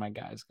 I'm guessing my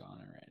guy's gone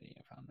already.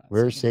 If I'm not.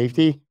 Where's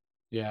safety?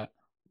 Yeah.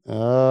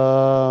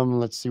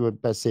 Let's see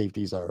what best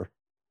safeties are.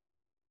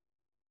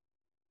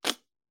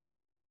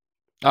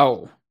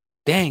 Oh,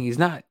 dang, he's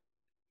not.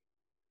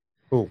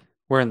 Who?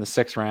 We're in the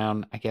 6th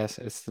round. I guess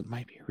it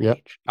might be a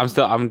reach. Yep.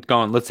 I'm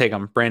going. Let's take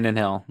him. Brandon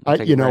Hill.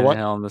 You know what?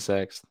 Hill in the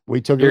 6th.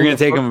 You're going to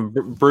take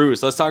him,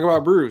 Bruce. Let's talk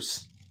about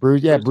Bruce.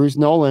 Bruce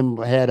Nolan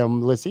had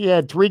him. He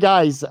had 3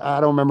 guys.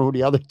 I don't remember who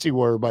the other 2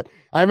 were, but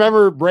I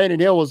remember Brandon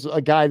Hill was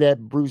a guy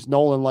that Bruce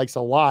Nolan likes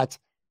a lot.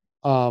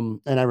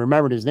 And I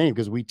remembered his name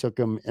because we took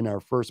him in our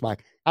first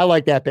mock. I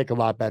like that pick a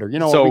lot better.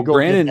 So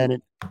Brandon's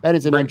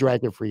an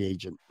undrafted free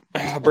agent.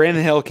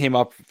 Brandon Hill came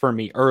up for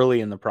me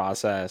early in the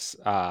process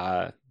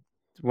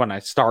when I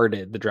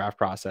started the draft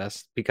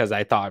process because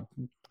I thought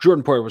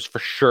Jordan Poyer was for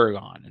sure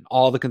gone, and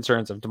all the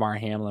concerns of Damar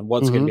Hamlin,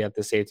 what's going to be at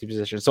the safety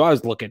position. So I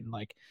was looking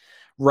like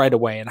right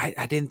away, and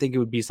I didn't think it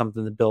would be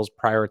something the Bills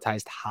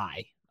prioritized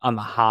high on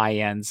the high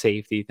end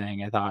safety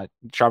thing. I thought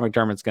Sean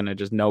McDermott's going to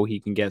just know he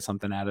can get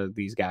something out of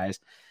these guys.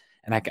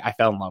 And I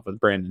fell in love with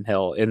Brandon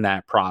Hill in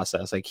that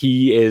process. Like,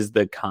 he is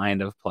the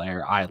kind of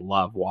player I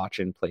love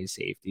watching play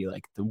safety.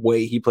 Like, the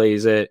way he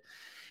plays it,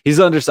 he's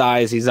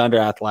undersized, he's under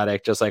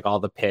athletic, just like all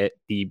the Pitt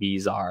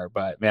DBs are.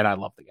 But man, I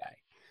love the guy.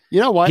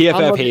 You know what?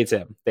 PFF hates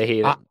him. They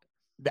hate him.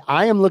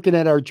 I am looking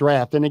at our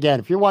draft. And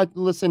again, if you're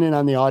listening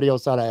on the audio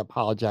side, I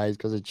apologize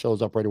because it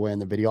shows up right away in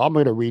the video. I'm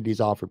going to read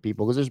these off for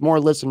people because there's more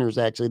listeners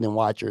actually than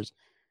watchers.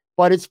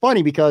 But it's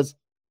funny because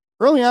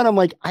early on, I'm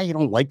like, I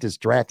don't like this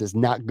draft. It's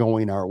not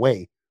going our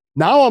way.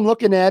 Now I'm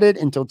looking at it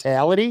in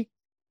totality,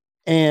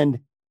 and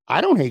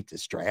I don't hate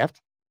this draft.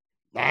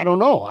 I don't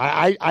know.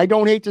 I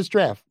don't hate this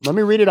draft. Let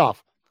me read it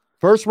off.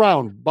 First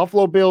round,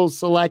 Buffalo Bills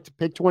select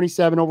pick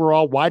 27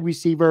 overall, wide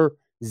receiver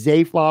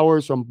Zay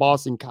Flowers from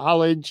Boston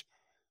College.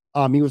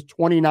 He was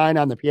 29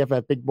 on the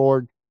PFF big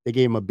board. They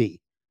gave him a B.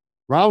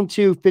 Round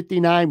 2,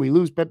 59, we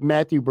lose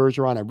Matthew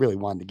Bergeron. I really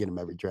wanted to get him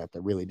every draft. I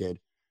really did.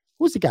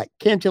 Who's the guy?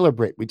 Cam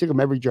Taylor-Britt. We took him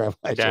every draft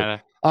last year.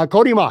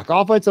 Cody Mock,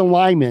 offensive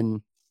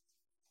lineman.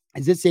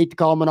 Is it safe to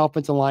call him an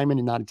offensive lineman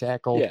and not a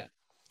tackle? Yeah.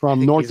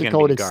 From North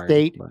Dakota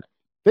State.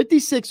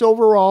 56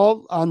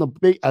 overall on the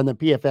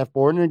PFF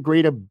board, and a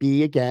grade of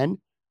B again.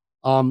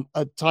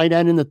 A tight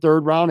end in the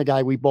third round, a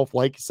guy we both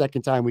like.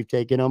 Second time we've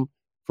taken him,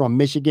 from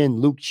Michigan,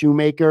 Luke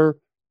Shoemaker.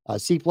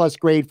 C+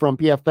 grade from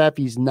PFF.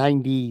 He's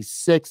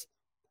 96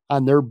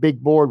 on their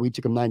big board. We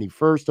took him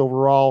 91st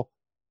overall.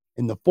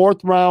 In the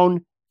fourth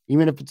round,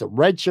 even if it's a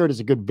red shirt,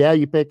 it's a good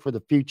value pick for the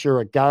future.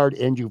 A guard,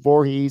 Andrew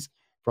Voorhees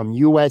from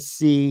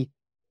USC.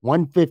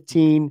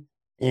 115,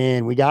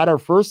 and we got our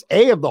first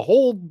A of the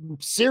whole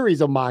series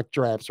of mock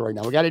drafts right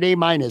now. We got an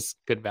A-.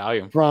 Good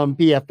value from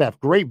PFF.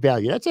 Great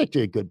value. That's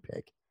actually a good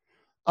pick.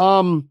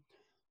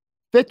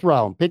 Fifth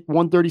round, pick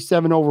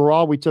 137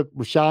 overall. We took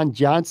Rashawn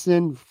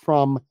Johnson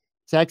from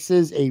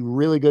Texas, a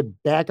really good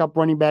backup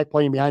running back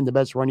playing behind the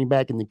best running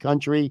back in the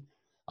country.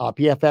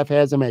 PFF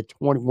has him at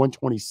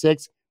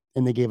 126,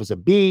 and they gave us a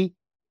B.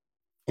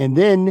 And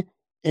then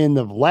in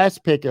the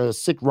last pick,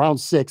 round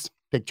 6,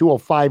 pick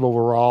 205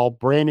 overall,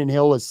 Brandon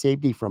Hill, a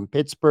safety from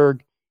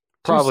Pittsburgh.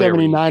 Probably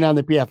 279 on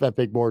the PFF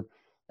big board.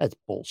 That's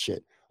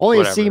bullshit.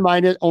 Only a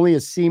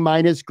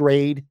C-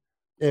 grade.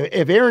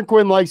 If Aaron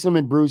Quinn likes him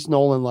and Bruce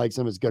Nolan likes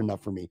him, it's good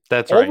enough for me.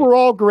 That's right.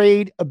 Overall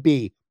grade, a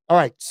B. All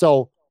right,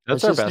 so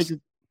that's our best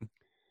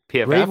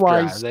PFF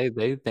draft.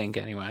 They think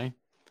anyway.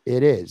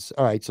 It is.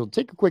 All right, so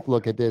take a quick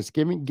look at this.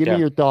 Give me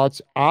your thoughts.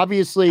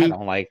 Obviously, I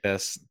don't like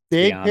this.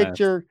 Big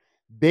picture.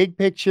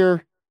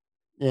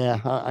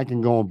 Yeah, I can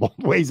go in both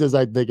ways as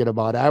I'm thinking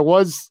about it.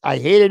 I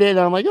hated it, and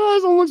I'm like, oh,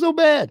 this don't look so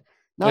bad.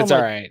 No, it's all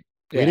right.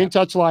 We didn't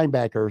touch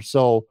linebacker,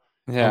 so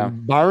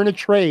barring a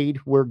trade,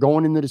 we're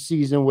going into the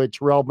season with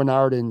Terrell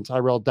Bernard and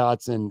Tyrell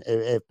Dotson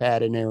if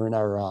Pat and Aaron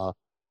are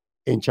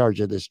in charge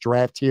of this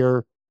draft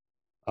here.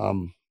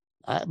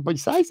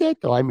 Besides that,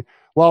 though,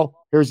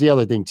 here's the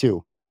other thing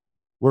too.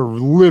 We're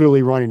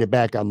literally running it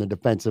back on the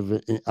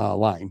defensive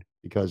line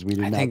because we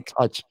did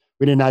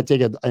not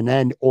take an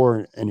end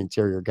or an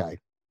interior guy.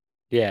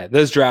 Yeah,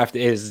 this draft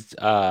is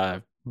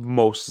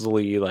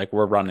mostly like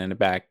we're running it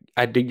back.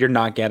 I think you're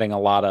not getting a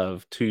lot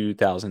of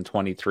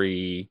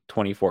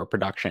 2023-24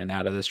 production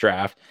out of this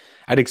draft.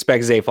 I'd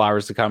expect Zay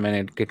Flowers to come in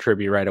and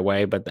contribute right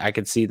away, but I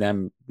could see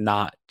them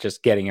not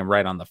just getting him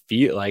right on the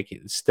field, like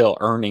still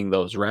earning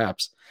those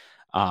reps.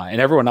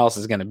 And everyone else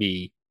is going to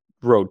be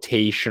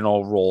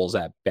rotational roles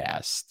at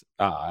best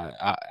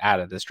out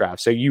of this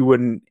draft. So you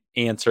wouldn't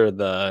answer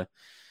that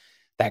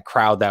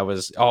crowd that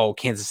was,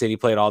 Kansas City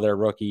played all their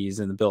rookies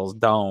and the Bills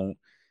don't.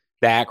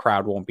 That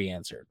crowd won't be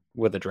answered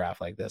with a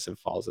draft like this. It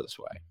falls this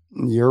way.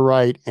 You're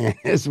right. And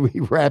as we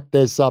wrap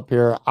this up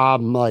here,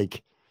 I'm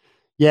like,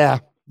 yeah,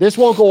 this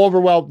won't go over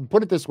well.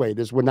 Put it this way.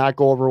 This would not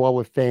go over well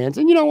with fans.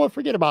 And you know what?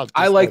 Forget about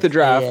I like the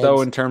draft,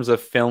 though, in terms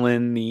of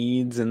filling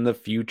needs in the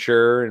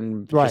future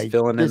and just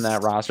filling in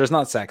that roster. It's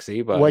not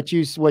sexy, but what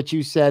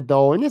you said,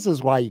 though, and this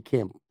is why you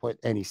can't put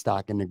any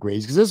stock in the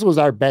grades, because this was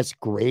our best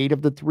grade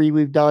of the 3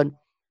 we've done.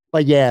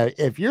 But yeah,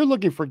 if you're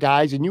looking for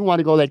guys and you want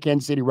to go that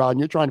Kansas City route and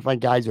you're trying to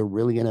find guys who are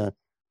really going to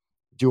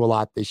do a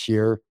lot this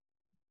year,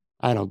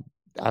 I don't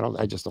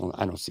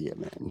see it,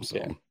 man. So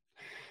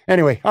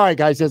anyway, all right,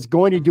 guys, that's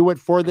going to do it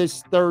for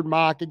this third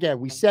mock. Again,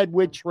 we said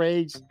with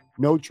trades,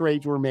 no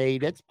trades were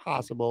made. It's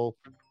possible.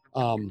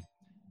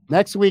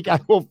 Next week, I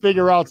will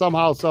figure out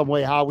somehow, some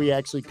way how we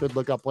actually could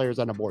look up players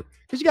on the board,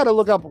 because you got to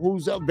look up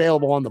who's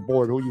available on the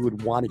board, who you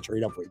would want to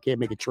trade up for. You can't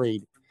make a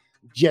trade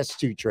just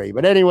to trade.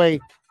 But anyway,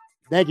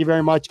 thank you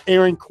very much,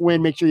 Aaron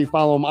Quinn. Make sure you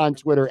follow him on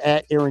Twitter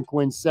at Aaron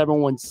Quinn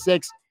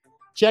 716.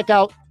 Check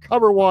out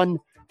Cover One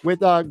with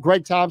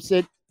Greg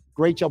Thompson.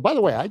 Great show. By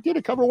the way, I did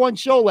a Cover One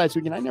show last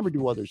week, and I never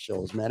do other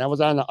shows, man. I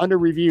was on the Under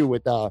Review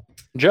with Joe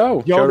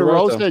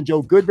DeRosa and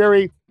Joe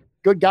Goodberry.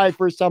 Good guy.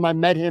 First time I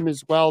met him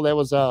as well. That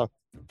was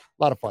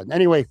lot of fun.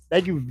 Anyway,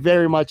 thank you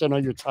very much. I know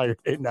you're tired.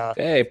 And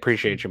Hey,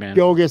 appreciate you, man.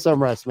 go get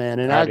some rest, man.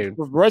 And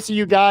for the rest of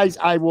you guys,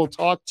 I will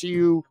talk to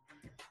you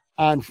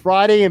on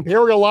Friday.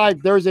 Imperial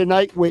Live Thursday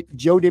night with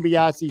Joe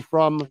DiBiase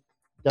from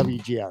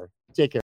WGR. Take care.